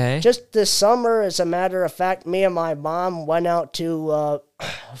 just this summer, as a matter of fact, me and my mom went out to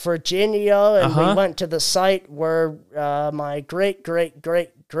Virginia, and we went to the site where my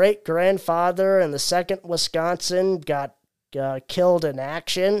great-great-great-great-grandfather in the 2nd Wisconsin got killed in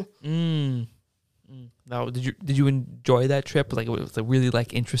action. Now, did you enjoy that trip? Like, it was really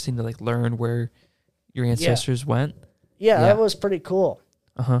interesting to learn where your ancestors went. Yeah, that was pretty cool.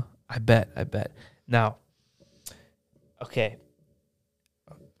 I bet. Now, okay.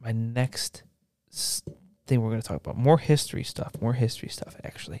 My next thing we're going to talk about, more history stuff,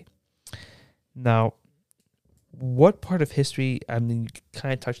 actually. Now, what part of history, I mean, you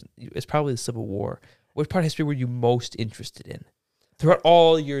kind of touched, it's probably the Civil War. What part of history were you most interested in? Throughout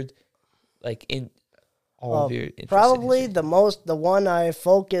all your, of your interest probably the one I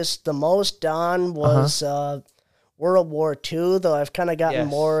focused the most on was World War II, though I've kind of gotten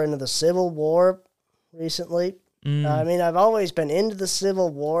more into the Civil War recently. I mean, I've always been into the Civil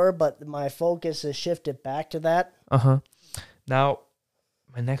War, but my focus has shifted back to that. Now,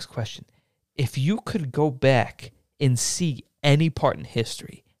 my next question. If you could go back and see any part in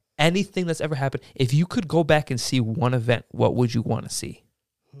history, anything that's ever happened, if you could go back and see one event, what would you want to see?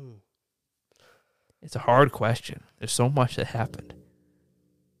 It's a hard question. There's so much that happened.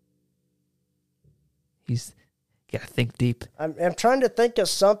 You gotta think deep. I'm trying to think of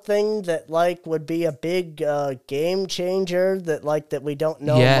something that would be a big game changer that we don't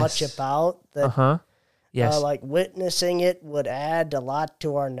know much about. That witnessing it would add a lot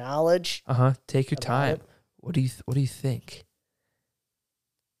to our knowledge. Take your time. What do you think?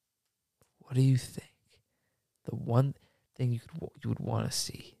 What do you think? The one thing you would want to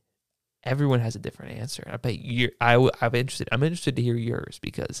see. Everyone has a different answer. I bet I'm interested to hear yours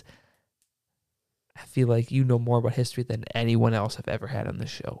because I feel like you know more about history than anyone else I've ever had on the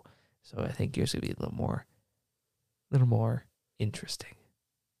show. So I think yours would be a little more interesting.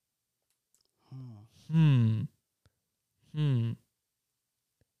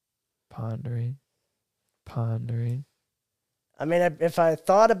 Pondering. I mean, if I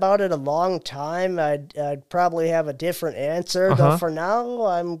thought about it a long time, I'd probably have a different answer. Though for now,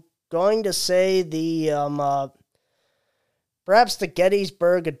 I'm going to say the perhaps the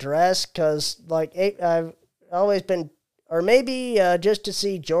Gettysburg Address, because I've always been, or maybe just to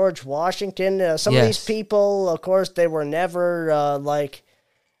see George Washington. Some of these people, of course, they were never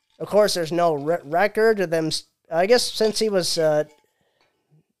of course, there's no record of them. I guess since he was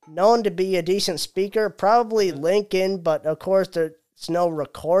known to be a decent speaker, probably Lincoln, but of course there's no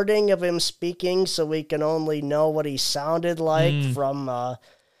recording of him speaking, so we can only know what he sounded like from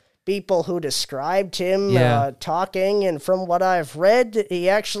people who described him talking. And from what I've read, he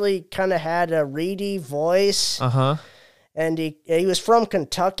actually kind of had a reedy voice. And he was from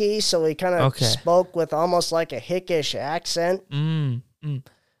Kentucky, so he kind of spoke with almost like a hickish accent.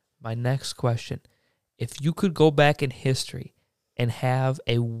 My next question. If you could go back in history and have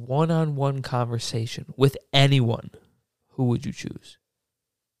a one-on-one conversation with anyone, who would you choose?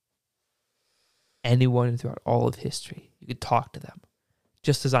 Anyone throughout all of history. You could talk to them,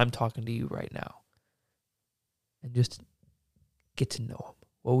 just as I'm talking to you right now. And just get to know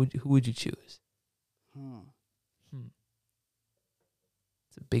them. Who would you choose?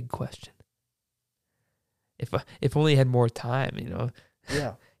 It's a big question. If only you had more time,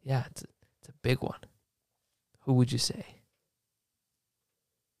 Yeah. Yeah, it's a big one. Who would you say?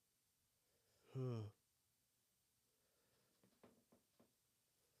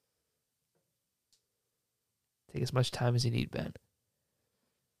 Take as much time as you need, Ben.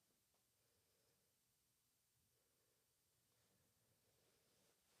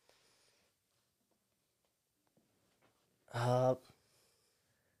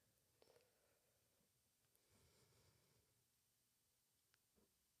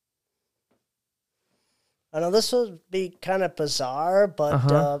 I know this would be kind of bizarre,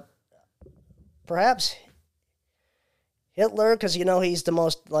 but perhaps Hitler, because he's the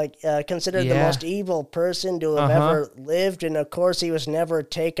most considered the most evil person to have ever lived, and of course he was never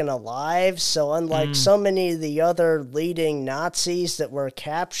taken alive. So unlike so many of the other leading Nazis that were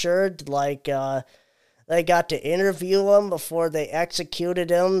captured, they got to interview him before they executed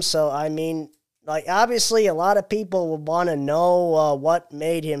him. So I mean, like, obviously, a lot of people would want to know what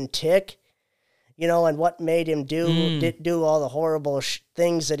made him tick, you know, and what made him do all the horrible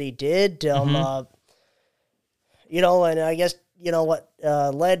things that he did. You know, and I guess, you know, what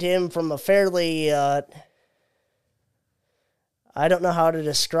led him from a fairly, I don't know how to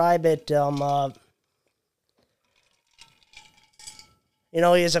describe it, you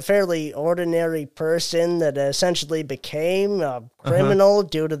know, he is a fairly ordinary person that essentially became a criminal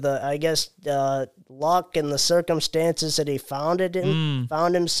due to the, I guess, luck and the circumstances that he found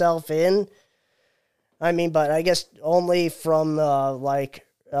himself in. I mean, but I guess only from,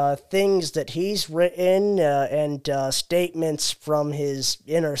 things that he's written and statements from his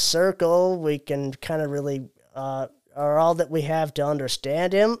inner circle, we can kind of really, are all that we have to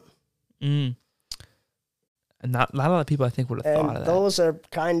understand him. And not a lot of people, I think, would have thought of that. Those are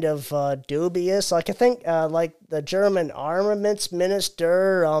kind of dubious. Like, I think, like, the German armaments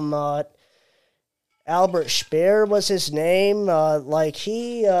minister, Albert Speer was his name. I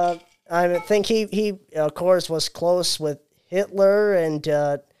think he, of course, was close with Hitler, and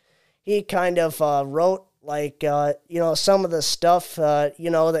he kind of wrote, like, you know, some of the stuff,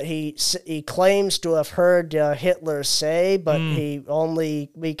 you know, that he claims to have heard Hitler say, but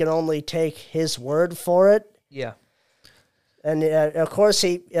we can only take his word for it. Yeah. And, of course,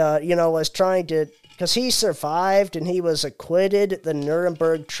 he, you know, was trying to, because he survived and he was acquitted at the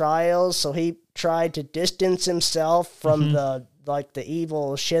Nuremberg trials, so he tried to distance himself from the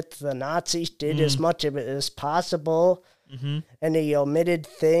evil shit the Nazis did as much of it as possible. And he omitted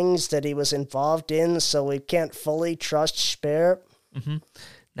things that he was involved in, so we can't fully trust Speer.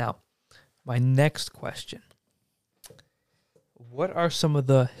 Now, my next question. What are some of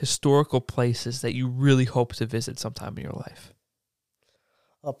the historical places that you really hope to visit sometime in your life?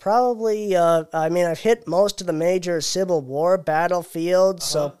 Well, probably, I mean, I've hit most of the major Civil War battlefields,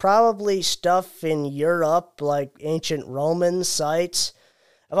 so probably stuff in Europe, like ancient Roman sites.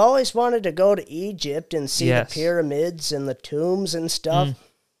 I've always wanted to go to Egypt and see the pyramids and the tombs and stuff.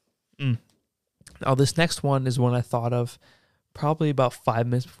 Now, this next one is one I thought of probably about 5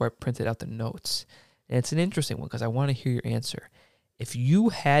 minutes before I printed out the notes. And it's an interesting one because I want to hear your answer. If you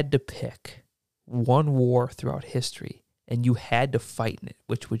had to pick one war throughout history and you had to fight in it,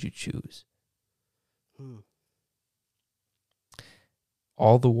 which would you choose?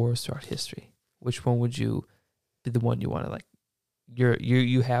 All the wars throughout history. Which one would you be the one you want to, like,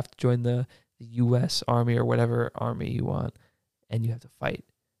 you have to join the U.S. Army or whatever army you want, and you have to fight.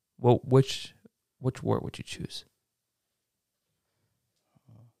 Well, which war would you choose?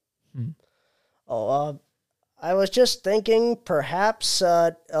 I was just thinking perhaps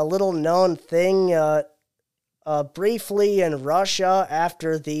a little known thing briefly in Russia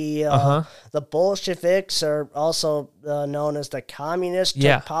after the Bolsheviks, are also known as the Communists,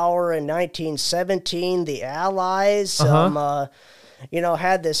 took power in 1917. The Allies, you know,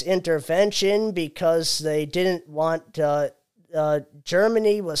 had this intervention because they didn't want.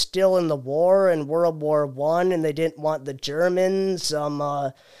 Germany was still in the war in World War I, and they didn't want the Germans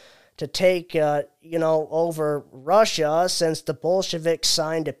to take, you know, over Russia, since the Bolsheviks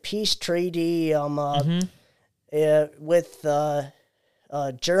signed a peace treaty with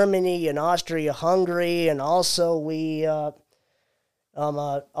Germany and Austria-Hungary, and also we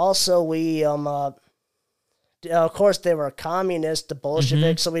of course, they were communists, the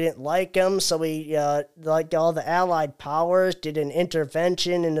Bolsheviks, so we didn't like them. So we, like all the Allied powers, did an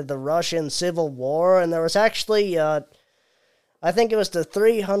intervention into the Russian Civil War. And there was actually, I think it was the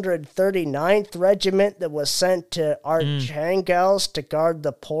 339th Regiment that was sent to Archangelsk to guard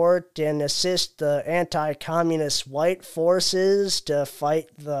the port and assist the anti-communist white forces to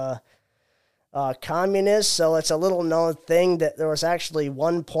fight the communists. So it's a little known thing that there was actually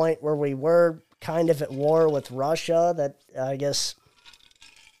one point where we were kind of at war with Russia, that I guess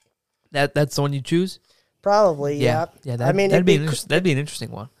that's the one you choose. Probably, yeah. I mean, that'd be an interesting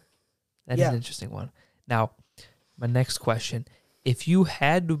one. That is an interesting one. Now, my next question: if you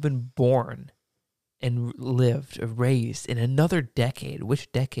had to have been born and lived or raised in another decade,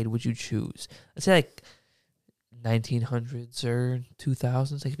 which decade would you choose? Let's say like 1900s or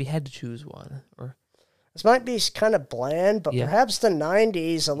 2000s. Like if you had to choose one, or this might be kind of bland, but perhaps the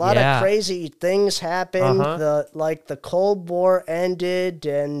 90s, a lot of crazy things happened. The Cold War ended,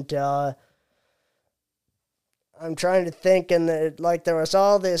 and I'm trying to think, and there was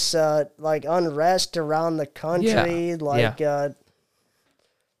all this unrest around the country, Like I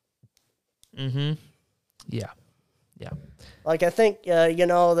think you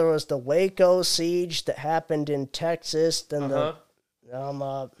know, there was the Waco siege that happened in Texas, and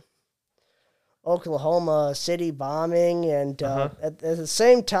Oklahoma City bombing, and at the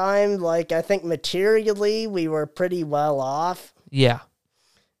same time, like, I think materially we were pretty well off. Yeah.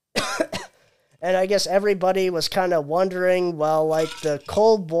 And I guess everybody was kind of wondering, well, like, the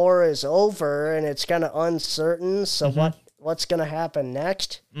Cold War is over and it's kind of uncertain, so what's going to happen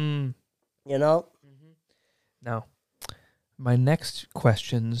next? You know? Now, my next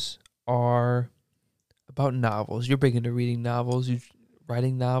questions are about novels. You're big into reading novels, you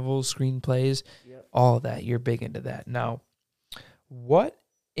writing novels, screenplays, all of that. You're big into that. Now, what,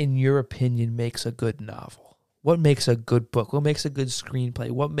 in your opinion, makes a good novel? What makes a good book? What makes a good screenplay?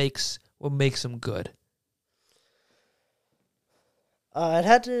 What makes them good? I'd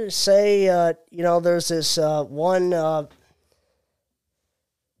have to say, there's this one...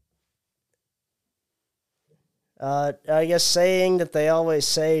 I guess saying that they always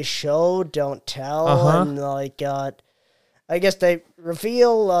say, show, don't tell, and like, I guess they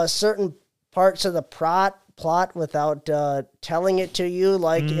reveal certain parts of the plot without telling it to you.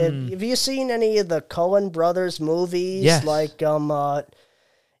 Like, have you seen any of the Coen Brothers movies? Yes. Like, have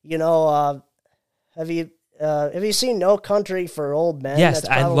you seen No Country for Old Men? Yes,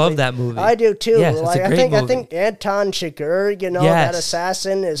 I love that movie. I do too. Yes, it's a great movie. I think Anton Chigurh, that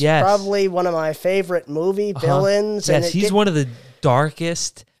assassin, is probably one of my favorite movie villains. Yes, and he's one of the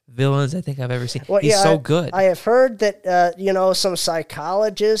darkest villains I think I've ever seen. Well, he's so good. I have heard that some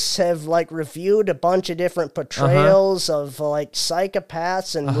psychologists have like reviewed a bunch of different portrayals of like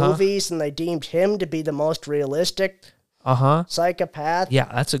psychopaths in movies, and they deemed him to be the most realistic psychopath. Yeah,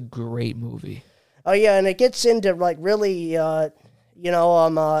 that's a great movie. Oh yeah, and it gets into like really, like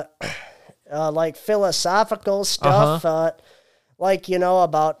philosophical stuff, about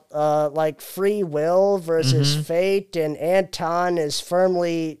like free will versus fate. And Anton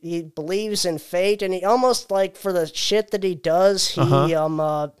he believes in fate, and he almost like for the shit that he does, he kind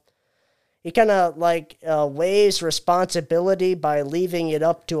of like weighs responsibility by leaving it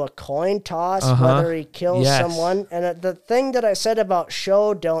up to a coin toss whether he kills someone. And the thing that I said about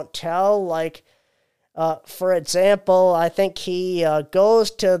show don't tell, like. For example, I think he goes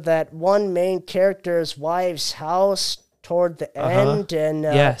to that one main character's wife's house toward the end, and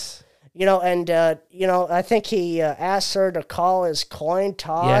I think he asks her to call his coin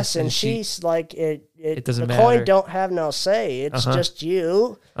toss, and she's like, "It doesn't matter. The coin don't have no say. It's just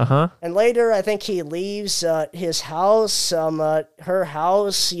you." And later, I think he leaves his house, her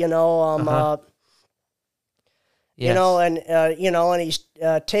house, and he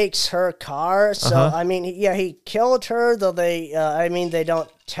takes her car. So, I mean, he killed her, though they don't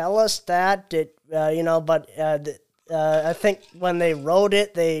tell us that, I think when they wrote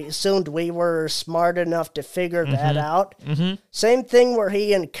it, they assumed we were smart enough to figure that out. Same thing where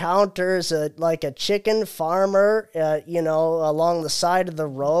he encounters a chicken farmer, along the side of the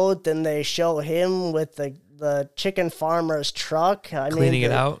road. Then they show him with the chicken farmer's truck. Cleaning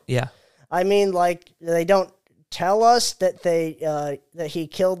it out, yeah. I mean, like, they don't tell us that that he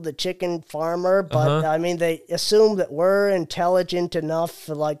killed the chicken farmer, but I mean, they assume that we're intelligent enough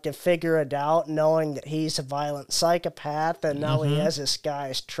to figure it out, knowing that he's a violent psychopath, and now he has this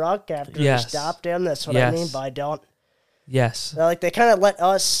guy's truck after he stopped him. That's what I mean by don't. Yes. Like, they kind of let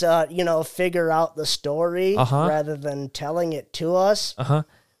us, figure out the story rather than telling it to us.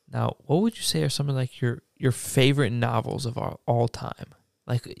 Now, what would you say are some of like your favorite novels of all time?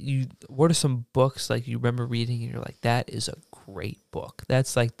 Like, what are some books like you remember reading and you're like, that is a great book?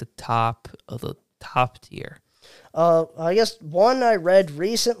 That's like the top of the top tier. I guess one I read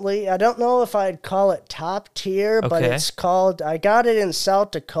recently, I don't know if I'd call it top tier, but it's called, I got it in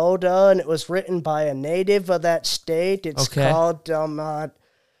South Dakota, and it was written by a native of that state. It's called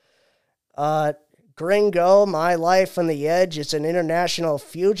Gringo, My Life on the Edge. It's an international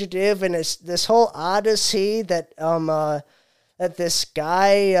fugitive, and it's this whole odyssey that that this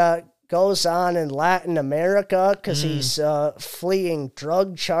guy goes on in Latin America because he's fleeing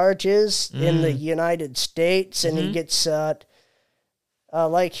drug charges in the United States, and he gets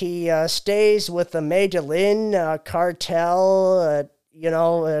he stays with the Medellin cartel.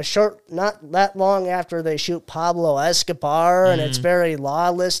 Not that long after they shoot Pablo Escobar, and it's very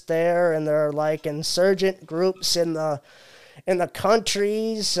lawless there, and there are like insurgent groups in the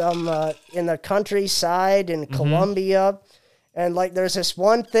countries, in the countryside in Colombia. And, like, there's this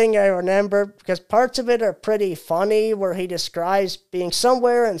one thing I remember, because parts of it are pretty funny, where he describes being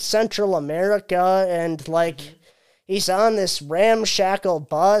somewhere in Central America, and, like, he's on this ramshackle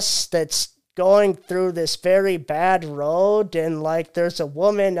bus that's going through this very bad road, and, like, there's a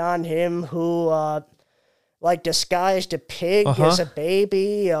woman on him who, disguised a pig as a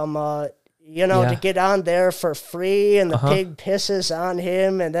baby, to get on there for free, and the pig pisses on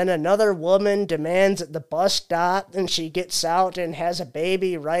him, and then another woman demands at the bus stop, and she gets out and has a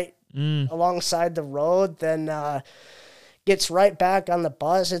baby right alongside the road, then gets right back on the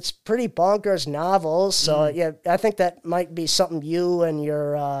bus. It's pretty bonkers novel, so yeah, I think that might be something you and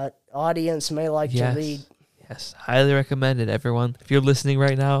your audience may like to read. Yes, highly recommended, everyone. If you're listening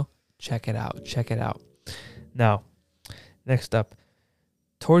right now, check it out. Check it out. Now, next up,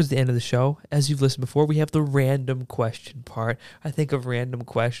 towards the end of the show, as you've listened before, we have the random question part. I think of random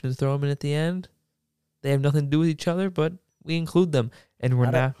questions, throw them in at the end. They have nothing to do with each other, but we include them. And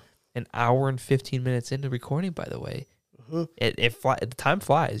we're now an hour and 15 minutes into recording, by the way. The time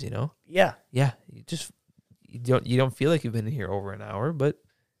flies, Yeah. Yeah. You don't feel like you've been here over an hour, but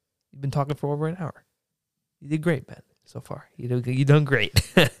you've been talking for over an hour. You did great, Ben, so far. You done great.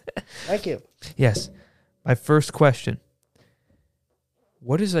 Thank you. Yes. My first question.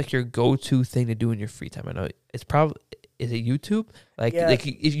 What is like your go-to thing to do in your free time? I know it's probably, is it YouTube? Like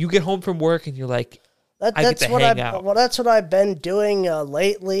if you get home from work and you're like, that's what I've been doing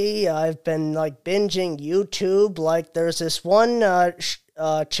lately. I've been like binging YouTube. Like there's this one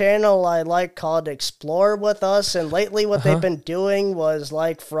channel I like called Explore With Us, and lately what they've been doing was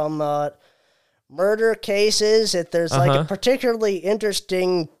like from murder cases. If there's like a particularly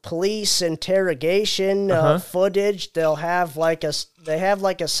interesting police interrogation footage, they have like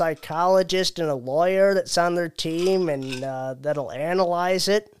a psychologist and a lawyer that's on their team, and that'll analyze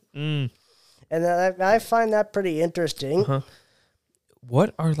it. And I find that pretty interesting.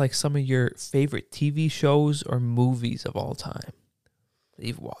 What are like some of your favorite TV shows or movies of all time that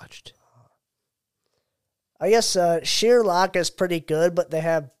you've watched? I guess Sherlock is pretty good, but they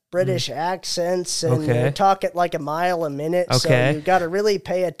have British accents, and they talk at like a mile a minute, so you got to really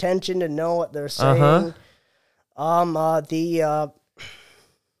pay attention to know what they're saying.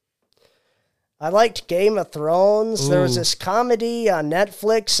 I liked Game of Thrones. There was this comedy on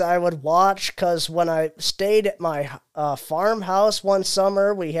Netflix I would watch because when I stayed at my farmhouse one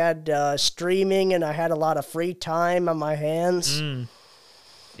summer, we had streaming, and I had a lot of free time on my hands.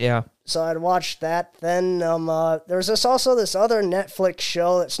 Yeah. So I'd watch that. Then there's also this other Netflix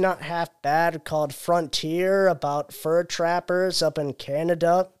show that's not half bad called Frontier about fur trappers up in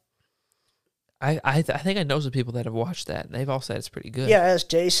Canada. I think I know some people that have watched that, and they've all said it's pretty good. Yeah, it's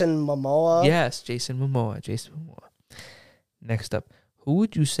Jason Momoa. Yes, Jason Momoa. Next up, who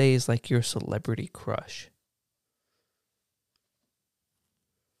would you say is like your celebrity crush?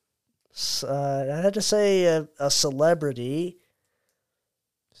 I had to say a celebrity.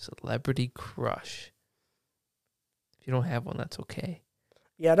 Celebrity crush. If you don't have one, that's okay.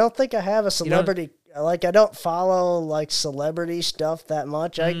 Yeah, I don't think I have a celebrity. Like, I don't follow like celebrity stuff that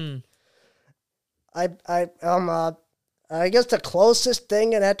much. I guess the closest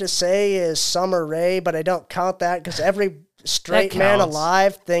thing I'd have to say is Summer Rae, but I don't count that because every straight man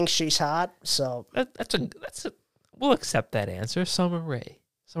alive thinks she's hot. So we'll accept that answer. Summer Rae,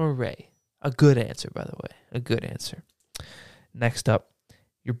 a good answer, by the way, a good answer. Next up,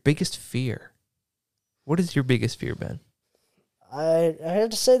 your biggest fear. What is your biggest fear, Ben? I have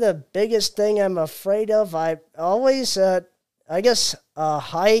to say the biggest thing I'm afraid of. I always. I guess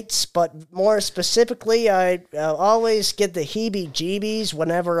heights, but more specifically, I always get the heebie-jeebies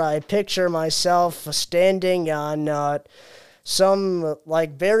whenever I picture myself standing on some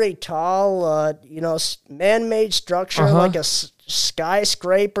like very tall, man-made structure like a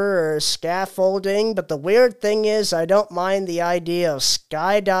skyscraper or scaffolding. But the weird thing is, I don't mind the idea of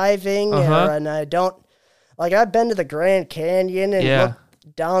skydiving, and I don't like. I've been to the Grand Canyon and looked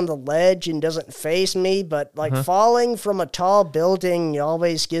down the ledge and doesn't faze me, but like falling from a tall building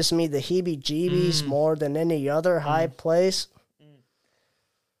always gives me the heebie-jeebies more than any other high place.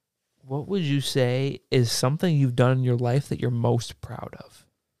 What would you say is something you've done in your life that you're most proud of?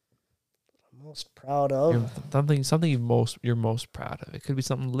 Most proud of? Something you're most proud of. It could be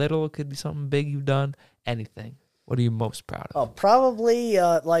something little, it could be something big you've done, anything. What are you most proud of? Oh, probably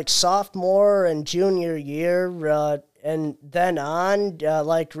like sophomore and junior year, and then on,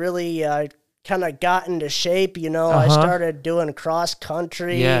 really kind of got into shape, I started doing cross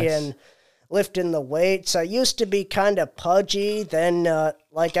country and lifting the weights. I used to be kind of pudgy. Then, I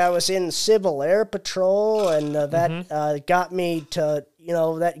was in Civil Air Patrol, and that got me to,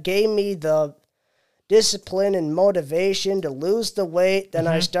 that gave me the discipline and motivation to lose the weight. Then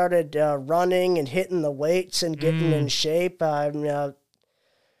I started running and hitting the weights and getting in shape. I'm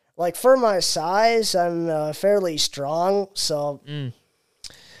for my size, I'm fairly strong. So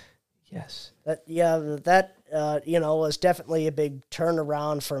yes, that was definitely a big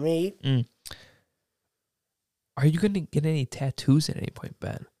turnaround for me. Are you going to get any tattoos at any point,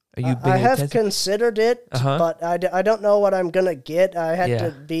 Ben? Are you big I into have tattoo? considered it, Uh-huh. but I don't know what I'm going to get. I had Yeah.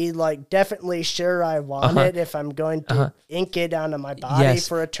 to be like definitely sure I want Uh-huh. it if I'm going to ink it onto my body Yes.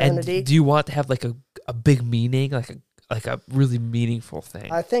 for And eternity. do you want to have like a big meaning, like a really meaningful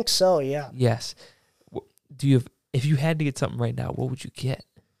thing? I think so, yeah. Yes. Do you have, if you had to get something right now, what would you get?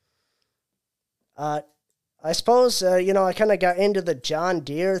 I suppose, I kind of got into the John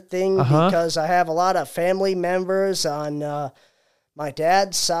Deere thing because I have a lot of family members on my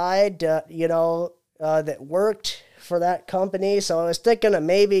dad's side, that worked for that company. So I was thinking of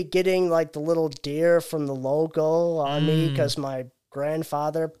maybe getting like the little deer from the logo on me because my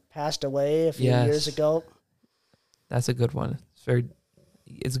grandfather passed away a few years ago. That's a good one.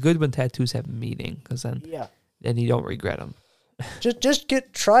 It's good when tattoos have meaning because then you don't regret them. Just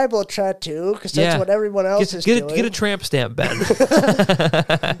get tribal tattoo because that's what everyone else is doing. Get a tramp stamp, Ben.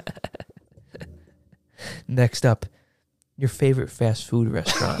 Next up, your favorite fast food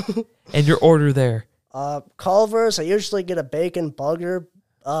restaurant and your order there. Culver's. I usually get a bacon butter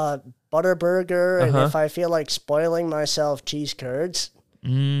burger, and if I feel like spoiling myself, cheese curds.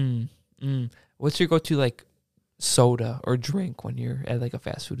 What's your go-to like soda or drink when you're at like a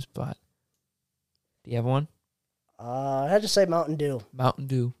fast food spot? Do you have one? I had to say Mountain Dew. Mountain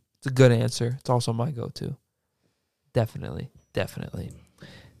Dew. It's a good answer. It's also my go-to. Definitely.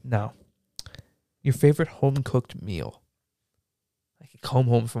 Now, your favorite home-cooked meal. Like you come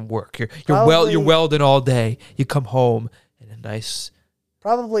home from work. You're welding all day. You come home and a nice...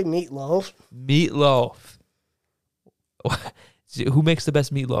 Probably meatloaf. Meatloaf. Who makes the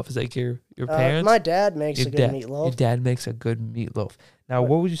best meatloaf? Is that your parents? My dad makes a good meatloaf. Your dad makes a good meatloaf. Now,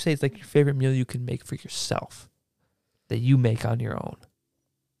 what would you say is like your favorite meal you can make for yourself that you make on your own?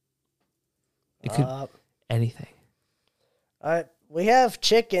 It could anything. We have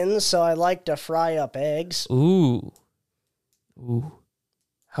chickens, so I like to fry up eggs. Ooh.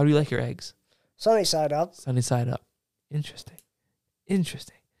 How do you like your eggs? Sunny side up. Sunny side up. Interesting.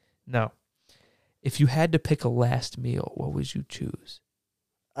 Now, if you had to pick a last meal, what would you choose?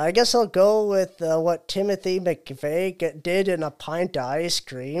 I guess I'll go with what Timothy McVeigh did in a pint of ice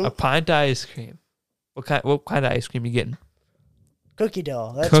cream. A pint of ice cream. What kind of ice cream you getting? Cookie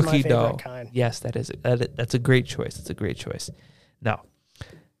dough. That's Cookie my favorite dough. kind. Yes, that's a great choice. Now,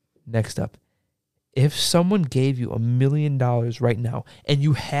 next up, if someone gave you $1 million right now and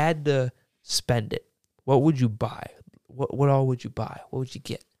you had to spend it, what would you buy? What all would you buy? What would you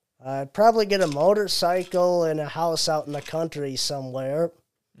get? I'd probably get a motorcycle and a house out in the country somewhere.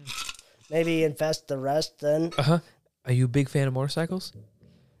 Maybe invest the rest then. Are you a big fan of motorcycles?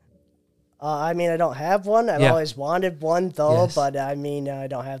 I don't have one. I've always wanted one, though, but I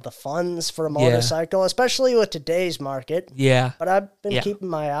don't have the funds for a motorcycle, especially with today's market. Yeah. But I've been keeping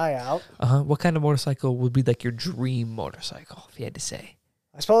my eye out. What kind of motorcycle would be like your dream motorcycle, if you had to say?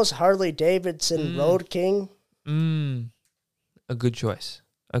 I suppose Harley Davidson Road King. A good choice.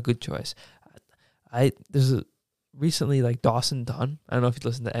 There's recently like Dawson Dunn. I don't know if you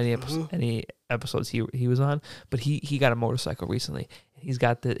listened to any episodes he was on, but he got a motorcycle recently. He's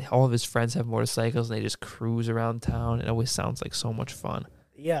got all of his friends have motorcycles and they just cruise around town. It always sounds like so much fun.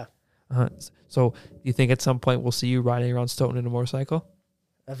 Yeah. So do you think at some point we'll see you riding around Stoughton in a motorcycle?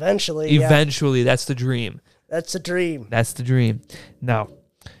 Eventually, that's the dream. That's the dream. Now,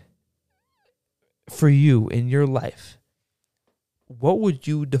 for you in your life, what would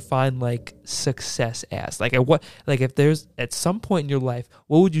you define like success as? If there's at some point in your life,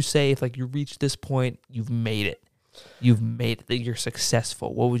 what would you say if like you reach this point, you've made it, that you're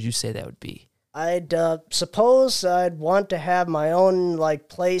successful? What would you say that would be? I'd suppose I'd want to have my own like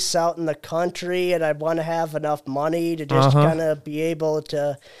place out in the country, and I'd want to have enough money to just kind of be able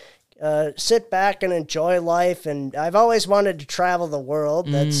to sit back and enjoy life. And I've always wanted to travel the world.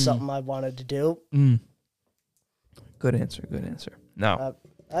 That's something I wanted to do. Good answer. Now,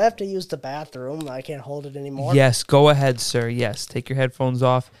 I have to use the bathroom. I can't hold it anymore. Yes, go ahead, sir. Yes, take your headphones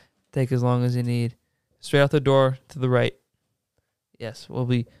off. Take as long as you need. Straight out the door to the right. Yes, we'll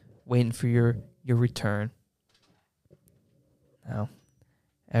be waiting for your return. Now,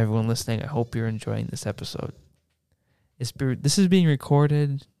 everyone listening, I hope you're enjoying this episode. This is being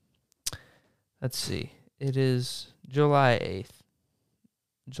recorded. Let's see. It is July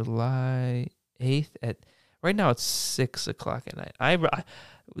 8th at... Right now it's 6 o'clock at night.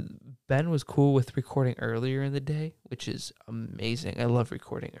 Ben was cool with recording earlier in the day, which is amazing. I love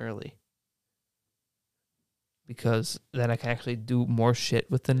recording early because then I can actually do more shit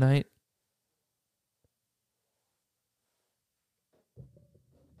with the night.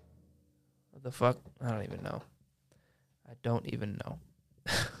 What the fuck? I don't even know.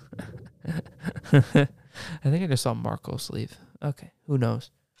 I think I just saw Marcos leave. Okay, who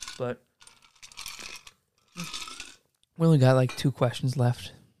knows? But we only got like 2 questions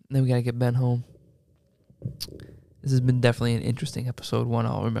left. And then we got to get Ben home. This has been definitely an interesting episode, one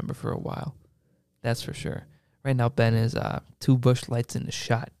I'll remember for a while. That's for sure. Right now, Ben is 2 Busch Lights in a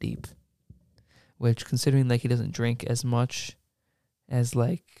shot deep. Which, considering like he doesn't drink as much as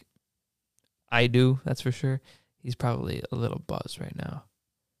like I do, that's for sure, he's probably a little buzzed right now.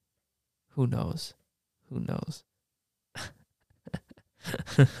 Who knows? Who knows?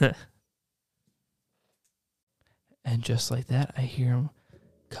 And just like that, I hear him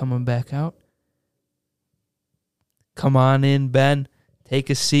coming back out. Come on in, Ben. Take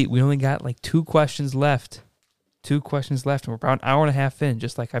a seat. We only got like 2 questions left. 2 questions left, and we're about an hour and a half in,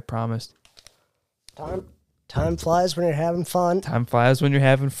 just like I promised. Time flies when you're having fun. Time flies when you're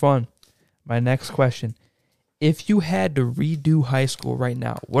having fun. My next question. If you had to redo high school right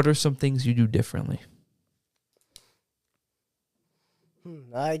now, what are some things you do differently?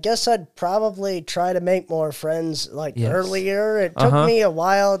 I guess I'd probably try to make more friends Yes. earlier. It took me a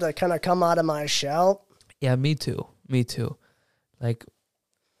while to kind of come out of my shell. Yeah, me too. Me too. Like,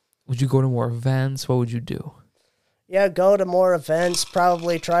 would you go to more events? What would you do? Yeah, go to more events,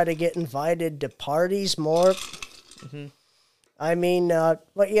 probably try to get invited to parties more. Mm-hmm. I mean,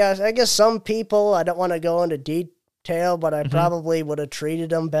 but yeah, I guess some people, I don't want to go into detail, but I probably would have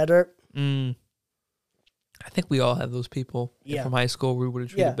treated them better. I think we all have those people from high school we would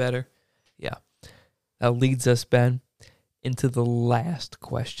have treated better. Yeah. That leads us, Ben, into the last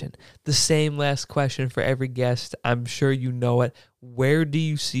question. The same last question for every guest. I'm sure you know it. Where do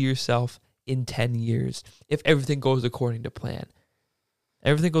you see yourself in 10 years if everything goes according to plan?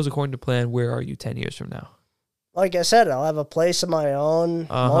 Everything goes according to plan. Where are you 10 years from now? Like I said, I'll have a place of my own,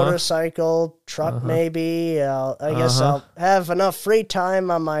 motorcycle, truck maybe. I guess I'll have enough free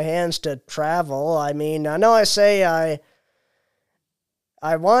time on my hands to travel. I mean, I know I say I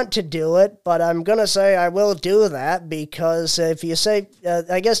want to do it, but I'm going to say I will do that because if you say,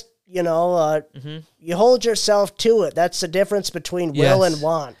 I guess, you hold yourself to it. That's the difference between will and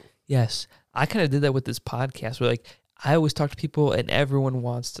want. Yes. I kind of did that with this podcast where I always talk to people and everyone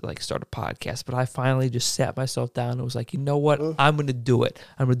wants to start a podcast, but I finally just sat myself down and was like, you know what? I'm going to do it.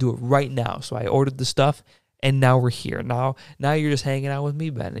 I'm going to do it right now. So I ordered the stuff and now we're here. Now you're just hanging out with me,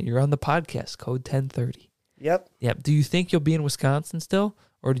 Ben, and you're on the podcast, Code 1030. Yep. Do you think you'll be in Wisconsin still,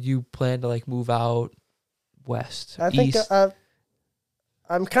 or do you plan to move out west? I think east?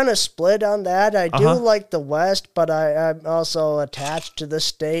 I'm kind of split on that. I do like the West, but I'm also attached to the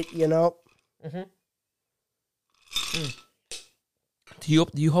state, Mm-hmm. Do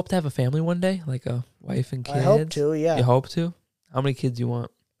you hope to have a family one day, like a wife and kids? I hope to, yeah. You hope to? How many kids do you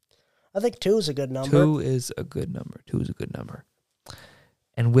want? I think 2 is a good number. 2 is a good number. 2 is a good number.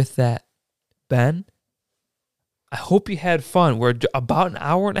 And with that, Ben, I hope you had fun. We're about an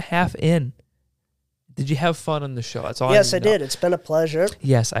hour and a half in. Did you have fun on the show? That's all. Yes, I did. It's been a pleasure.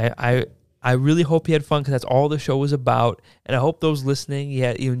 Yes, I really hope you had fun because that's all the show was about. And I hope those listening,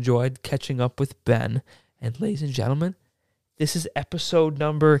 you enjoyed catching up with Ben. And ladies and gentlemen, this is episode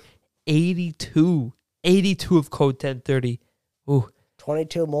number 82. 82 of Code 1030. Ooh.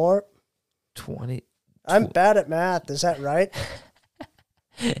 22 more? 20. I'm bad at math. Is that right?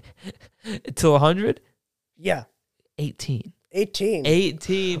 Till 100? Yeah. 18. 18.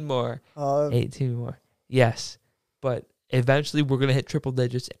 18 more. 18 more. Yes. But eventually we're going to hit triple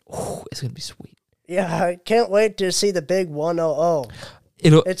digits. And, it's going to be sweet. Yeah, I can't wait to see the big 100.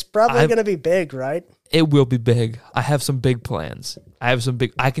 It's probably going to be big, right? It will be big. I have some big plans. I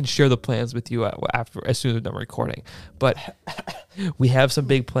can share the plans with you as soon as we're done recording. But we have some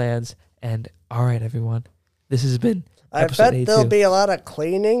big plans. And all right, everyone, this has been episode 82. There'll be a lot of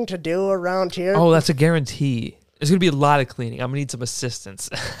cleaning to do around here. Oh, that's a guarantee. There's going to be a lot of cleaning. I'm going to need some assistance.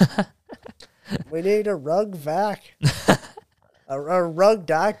 We need a rug vac. a rug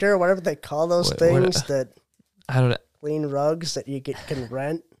doctor, whatever they call those things that I don't know. Clean rugs that you can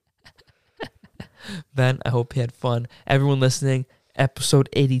rent. Ben, I hope you had fun. Everyone listening, episode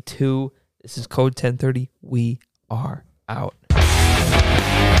 82. This is Code 1030. We are out.